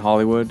Dome in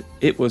Hollywood.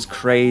 It was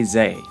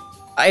crazy.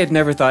 I had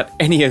never thought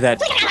any of that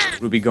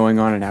would be going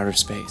on in outer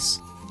space.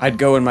 I'd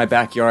go in my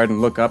backyard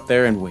and look up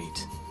there and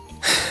wait."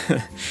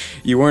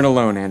 You weren't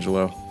alone,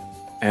 Angelo.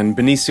 And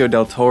Benicio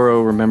del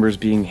Toro remembers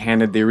being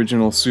handed the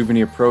original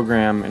souvenir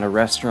program in a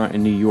restaurant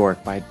in New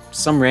York by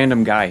some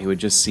random guy who had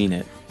just seen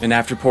it. And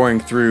after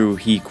pouring through,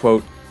 he,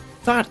 quote,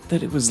 "thought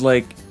that it was,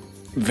 like,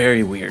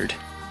 very weird."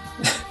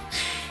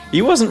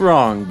 He wasn't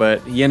wrong,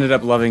 but he ended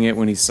up loving it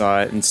when he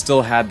saw it and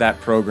still had that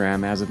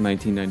program as of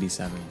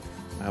 1997.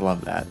 I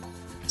love that.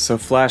 So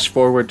flash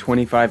forward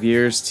 25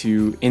 years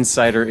to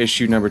Insider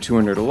issue number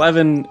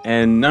 211,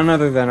 and none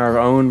other than our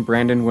own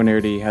Brandon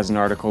Winerdy has an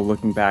article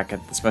looking back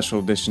at the special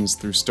editions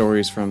through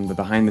stories from the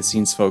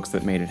behind-the-scenes folks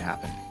that made it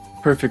happen.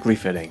 Perfectly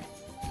fitting.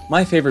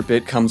 My favorite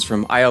bit comes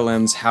from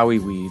ILM's Howie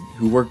Weed,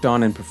 who worked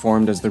on and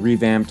performed as the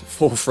revamped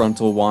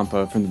full-frontal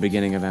Wampa from the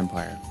beginning of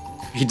Empire.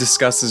 He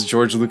discusses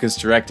George Lucas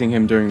directing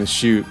him during the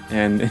shoot,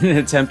 and in an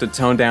attempt to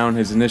tone down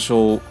his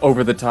initial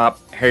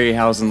over-the-top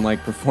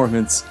Harryhausen-like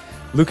performance,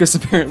 Lucas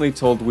apparently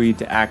told Weed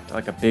to act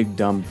like a big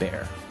dumb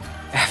bear.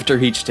 After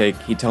each take,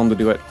 he'd tell him to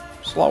do it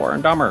slower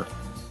and dumber.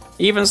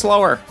 Even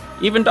slower,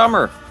 even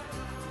dumber.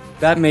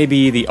 That may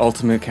be the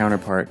ultimate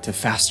counterpart to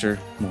faster,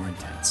 more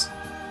intense.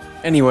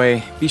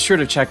 Anyway, be sure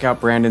to check out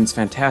Brandon's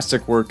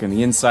fantastic work in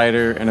The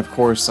Insider and of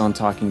course on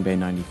Talking Bay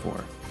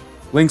 94.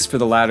 Links for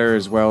the latter,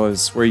 as well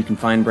as where you can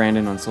find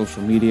Brandon on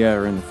social media,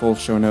 are in the full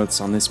show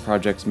notes on this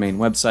project's main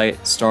website,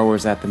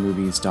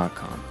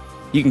 StarWarsAtTheMovies.com.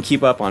 You can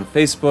keep up on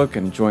Facebook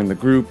and join the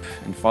group,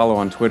 and follow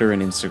on Twitter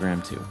and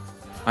Instagram too.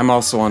 I'm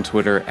also on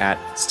Twitter at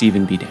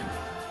StephenBDan.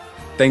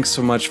 Thanks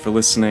so much for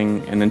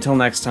listening, and until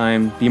next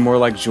time, be more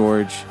like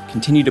George,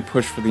 continue to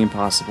push for the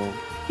impossible,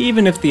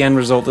 even if the end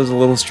result is a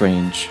little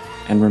strange,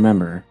 and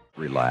remember,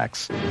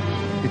 relax.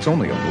 It's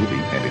only a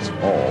movie, and it's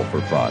all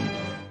for fun.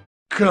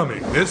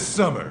 Coming this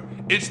summer,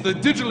 it's the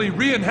digitally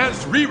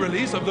re-enhanced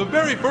re-release of the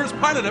very first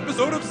pilot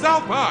episode of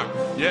South Park.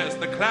 Yes,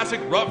 the classic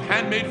rough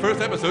handmade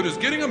first episode is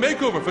getting a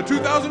makeover for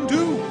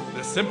 2002.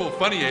 The simple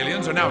funny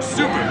aliens are now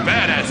super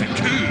badass and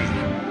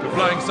cool. The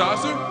flying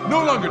saucer,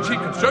 no longer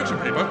cheap construction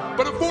paper,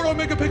 but a 40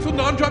 megapixel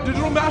non-drop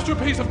digital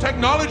masterpiece of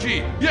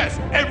technology. Yes,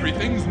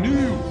 everything's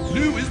new.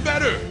 New is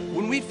better.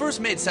 When we first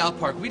made South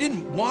Park, we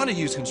didn't want to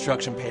use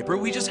construction paper,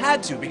 we just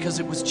had to because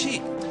it was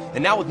cheap.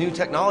 And now with new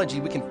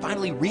technology, we can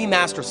finally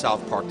remaster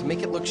South Park to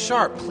make it look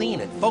sharp, clean,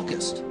 and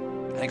focused.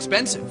 And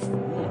expensive.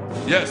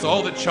 Yes,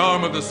 all the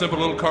charm of the simple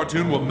little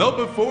cartoon will melt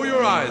before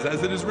your eyes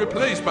as it is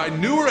replaced by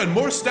newer and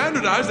more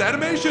standardized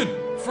animation.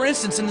 For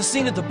instance, in the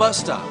scene at the bus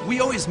stop,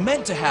 we always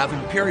meant to have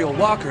Imperial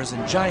walkers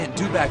and giant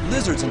dewback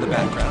lizards in the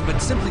background, but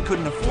simply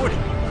couldn't afford it.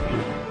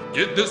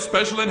 Get this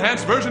special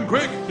enhanced version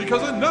quick,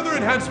 because another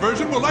enhanced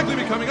version will likely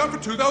be coming out for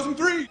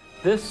 2003.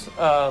 This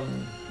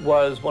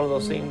was one of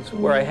those scenes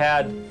where I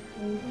had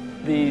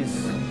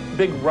these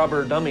big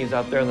rubber dummies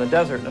out there in the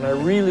desert, and I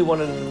really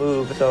wanted them to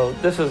move. So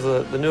this is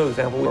the new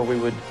example where we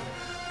would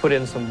put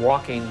in some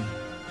walking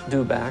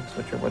dewbacks,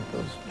 which are what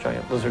those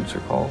giant lizards are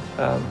called.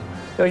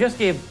 It just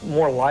gave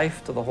more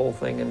life to the whole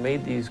thing and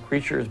made these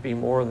creatures be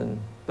more than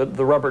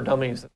the rubber dummies.